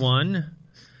last one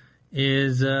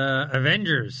is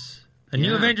Avengers. A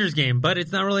new Avengers game, but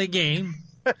it's not really a game.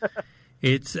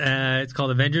 It's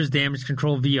called Avengers Damage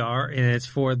Control VR, and it's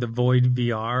for the Void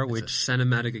VR, It's a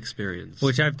cinematic experience,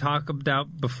 which I've talked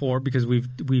about before because we've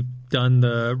done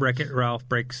the Wreck-It Ralph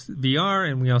Breaks VR,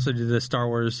 and we also did the Star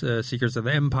Wars Secrets of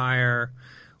the Empire.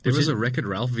 There was a Wreck-It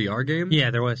Ralph VR game? Yeah,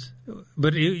 there was,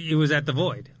 but it was at the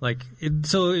Void.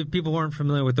 So if people weren't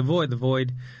familiar with the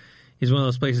Void is one of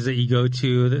those places that you go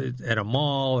to at a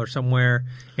mall or somewhere.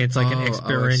 It's like an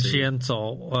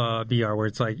experiential VR where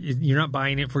it's like you're not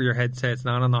buying it for your headset. It's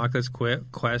not on the Oculus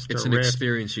Quest It's or an Rift.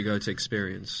 experience you go to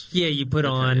experience. Yeah, you put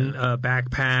on a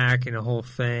backpack and a whole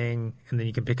thing, and then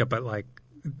you can pick up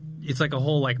it's like a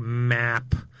whole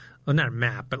map. Well, not a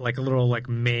map, but like a little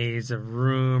maze of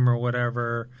room or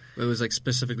whatever. It was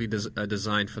specifically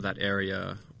designed for that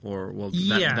area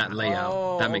that layout.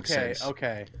 Oh, that makes sense.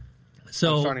 Okay.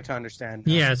 So, I'm starting to understand.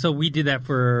 Yeah, so we did that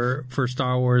for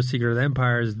Star Wars Secret of the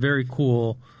Empire. It's very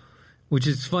cool, which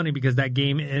is funny because that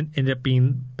game ended up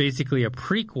being basically a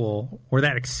prequel, or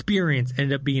that experience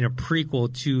ended up being a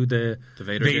prequel to the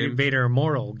Vader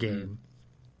Immortal game.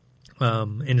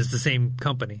 And it's the same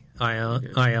company,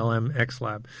 ILM X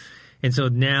Lab. And so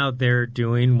now they're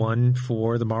doing one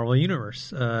for the Marvel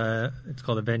Universe. It's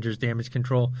called Avengers Damage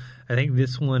Control. I think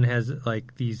this one has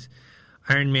these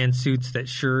Iron Man suits that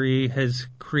Shuri has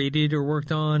created or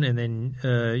worked on, and then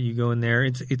you go in there.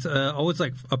 It's always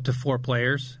up to 4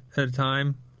 players at a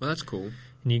time. Well, that's cool.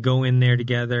 And you go in there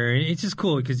together, and it's just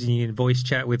cool because you can voice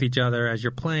chat with each other as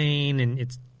you're playing, and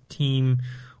it's team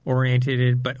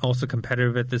oriented but also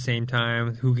competitive at the same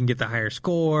time. Who can get the higher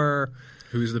score?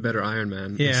 Who's the better Iron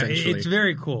Man? Yeah, essentially. it's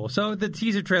very cool. So the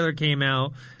teaser trailer came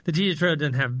out. The teaser trailer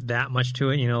doesn't have that much to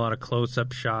it, a lot of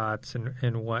close-up shots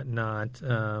and whatnot.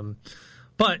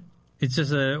 But it's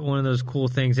just one of those cool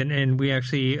things. And we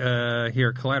actually,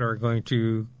 here at Collider, are going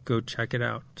to go check it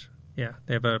out. Yeah,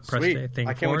 they have a press day thing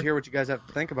for it. I can't wait to hear what you guys have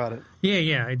to think about it.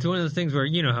 Yeah. It's one of those things where,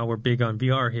 how we're big on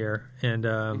VR here.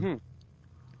 And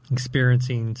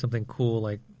experiencing something cool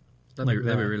like that'd be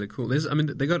really cool.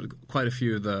 They got quite a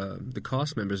few of the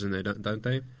cast members in there, don't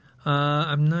they?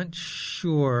 I'm not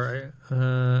sure.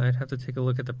 I'd have to take a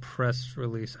look at the press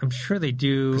release. I'm sure they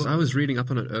do. Because I was reading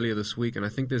up on it earlier this week, and I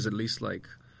think there's at least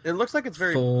It looks like it's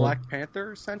very Black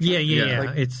Panther essentially.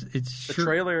 Yeah. It's the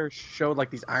trailer showed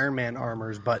these Iron Man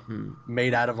armors, but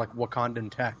made out of Wakandan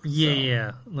tech.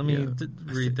 Yeah. Let me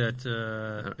read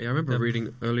that. I remember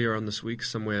reading earlier on this week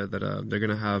somewhere that they're going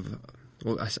to have,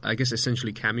 I guess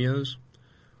essentially cameos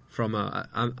from.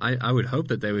 I would hope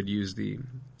that they would use the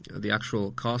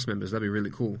actual cast members. That'd be really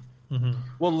cool. Mm-hmm.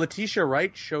 Well, Letitia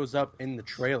Wright shows up in the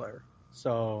trailer,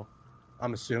 so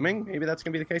I'm assuming maybe that's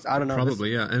going to be the case. I don't know.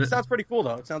 Probably, yeah. And it sounds pretty cool,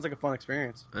 though. It sounds like a fun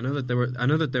experience. I know that they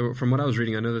were. From what I was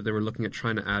reading, I know that they were looking at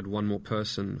trying to add one more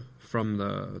person from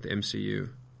the MCU.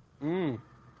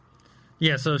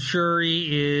 Yeah. So Shuri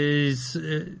is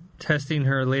testing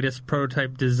her latest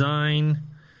prototype design.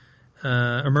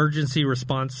 Emergency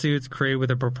response suits created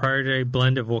with a proprietary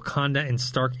blend of Wakanda and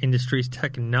Stark Industries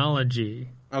technology.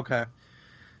 Okay.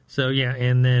 So, yeah,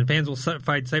 and then fans will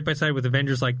fight side by side with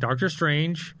Avengers like Doctor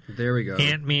Strange, there we go,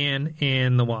 Ant-Man,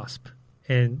 and the Wasp.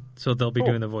 And so they'll be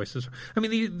doing the voices. I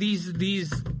mean,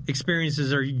 these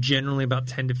experiences are generally about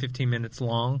 10 to 15 minutes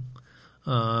long.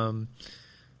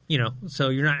 so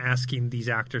you're not asking these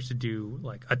actors to do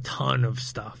like a ton of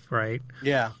stuff, right?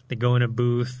 Yeah. They go in a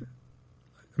booth.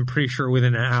 I'm pretty sure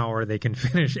within an hour they can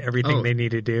finish everything they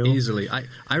need to do. Easily.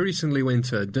 I recently went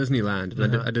to Disneyland,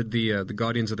 and I did the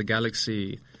Guardians of the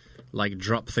Galaxy like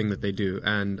drop thing that they do,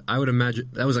 and I would imagine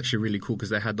that was actually really cool because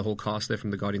they had the whole cast there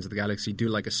from the Guardians of the Galaxy do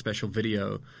like a special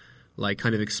video, like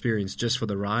kind of experience just for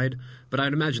the ride. But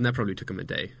I'd imagine that probably took them a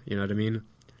day. You know what I mean?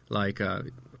 Like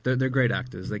they're great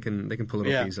actors. They can pull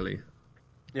it off easily.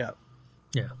 Yeah.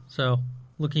 Yeah. So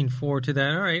looking forward to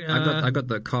that. All right. I got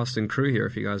the cast and crew here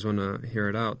if you guys want to hear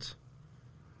it out.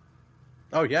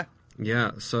 Oh yeah.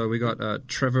 Yeah. So we got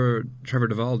Trevor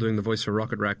Duvall doing the voice for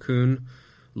Rocket Raccoon.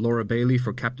 Laura Bailey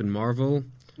for Captain Marvel.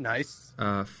 Nice.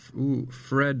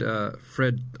 Fred,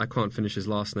 I can't finish his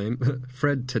last name.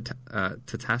 Fred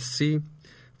Tatassi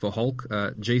for Hulk.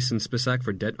 Jason Spisak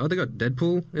for they got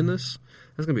Deadpool in this.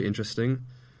 That's going to be interesting.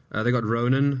 They got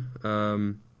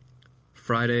Ronan,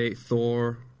 Friday,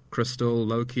 Thor, Crystal,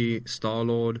 Loki,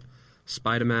 Star-Lord,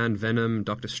 Spider-Man, Venom,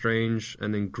 Doctor Strange,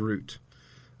 and then Groot.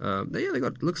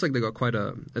 Looks like they got quite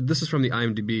a... This is from the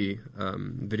IMDb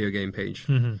video game page.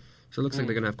 Mm-hmm. So it looks like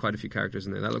they're going to have quite a few characters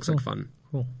in there. That looks like fun.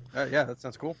 Cool. Yeah, that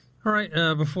sounds cool. All right,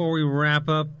 before we wrap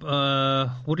up,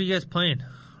 what are you guys playing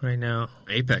right now?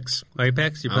 Apex. You're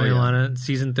playing a lot of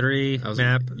Season 3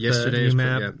 map? Yesterday,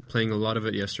 map? playing a lot of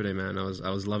it yesterday, man. I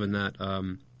was loving that.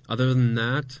 Other than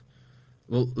that,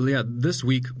 this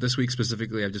week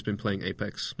specifically, I've just been playing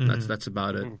Apex. Mm-hmm. That's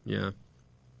about it. Yeah.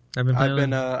 I've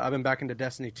been back into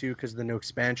Destiny 2 because of the new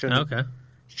expansion. Okay.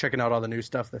 Just checking out all the new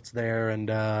stuff that's there, and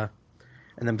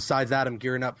then besides that, I'm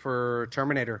gearing up for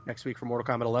Terminator next week for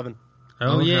Mortal Kombat 11.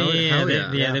 Oh,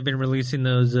 yeah. They've been releasing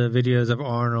those videos of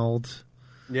Arnold.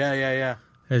 Yeah.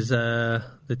 As the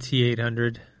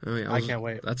T-800. Oh, yeah. I can't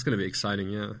wait. That's going to be exciting,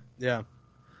 yeah. Yeah.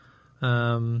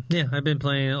 I've been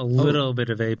playing a little bit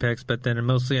of Apex, but then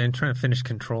mostly I'm trying to finish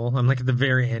Control. I'm like at the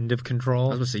very end of Control. I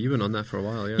was going to say, you've been on that for a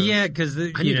while, yeah. Yeah, because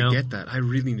I need to get that. I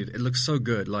really need it. It looks so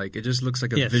good. Like, it just looks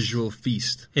like a visual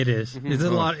feast. It is. Mm-hmm.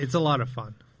 It's a lot of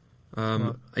fun.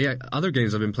 Other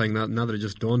games I've been playing now that it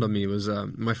just dawned on me was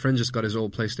my friend just got his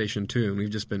old PlayStation 2, and we've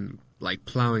just been like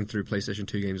plowing through PlayStation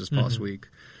 2 games this past week.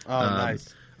 Oh,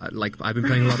 nice. I've been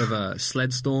playing a lot of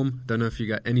Sled Storm. Don't know if you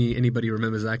got anybody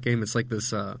remembers that game. It's like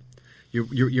this.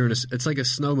 You're in it's like a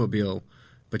snowmobile,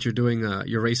 but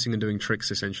you're racing and doing tricks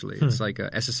essentially. It's like a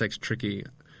SSX Tricky.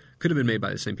 Could have been made by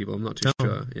the same people. I'm not too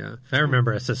sure. Yeah, I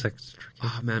remember SSX Tricky.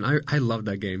 Oh man, I love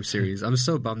that game series. I'm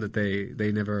so bummed that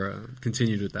they never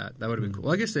continued with that. That would have been cool.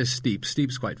 Well, I guess there's Steep.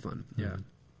 Steep's quite fun. Yeah.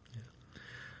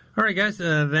 All right, guys,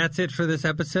 that's it for this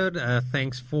episode.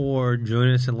 Thanks for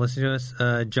joining us and listening to us.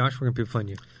 Josh, where can people find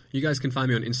you? You guys can find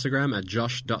me on Instagram at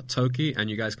josh.toki, and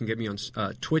you guys can get me on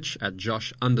Twitch at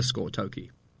josh_toki.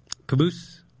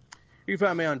 Caboose? You can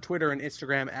find me on Twitter and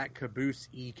Instagram at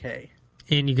CabooseEK.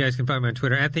 And you guys can find me on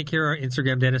Twitter at ThinkHero,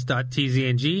 Instagram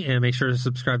Dennis.tzng, and make sure to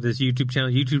subscribe to this YouTube channel,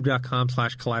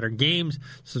 youtube.com/ColliderGames.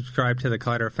 Subscribe to the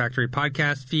Collider Factory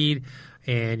podcast feed,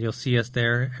 and you'll see us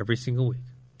there every single week.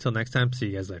 Till next time, see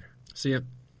you guys later. See ya.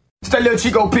 It's that little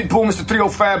Chico Pitbull, Mr.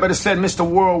 305, better said Mr.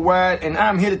 Worldwide, and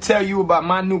I'm here to tell you about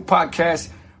my new podcast,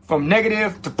 From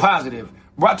Negative to Positive,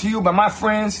 brought to you by my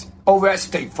friends over at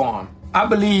State Farm. I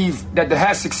believe that to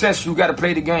have success, you got to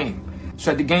play the game,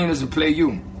 so that the game doesn't play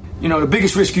you. You know, the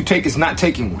biggest risk you take is not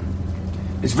taking one.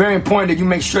 It's very important that you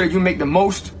make sure that you make the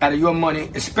most out of your money,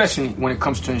 especially when it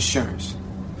comes to insurance.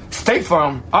 State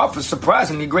Farm offers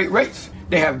surprisingly great rates.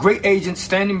 They have great agents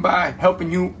standing by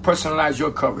helping you personalize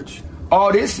your coverage.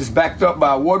 All this is backed up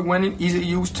by award-winning,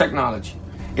 easy-to-use technology.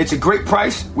 It's a great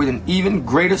price with an even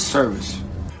greater service.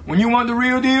 When you want the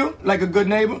real deal, like a good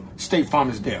neighbor, State Farm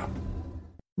is there.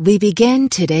 We begin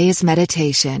today's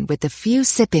meditation with a few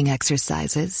sipping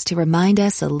exercises to remind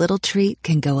us a little treat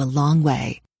can go a long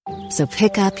way. So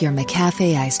pick up your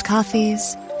McCafe iced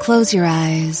coffees, close your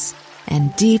eyes,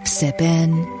 and deep sip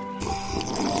in.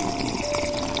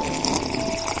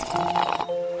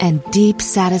 And deep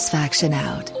satisfaction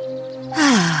out.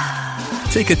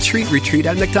 Take a treat retreat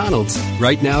at McDonald's.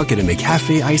 Right now, get a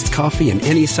McCafe iced coffee in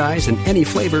any size and any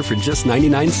flavor for just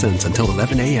 99 cents until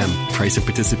 11 a.m. Price and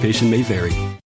participation may vary.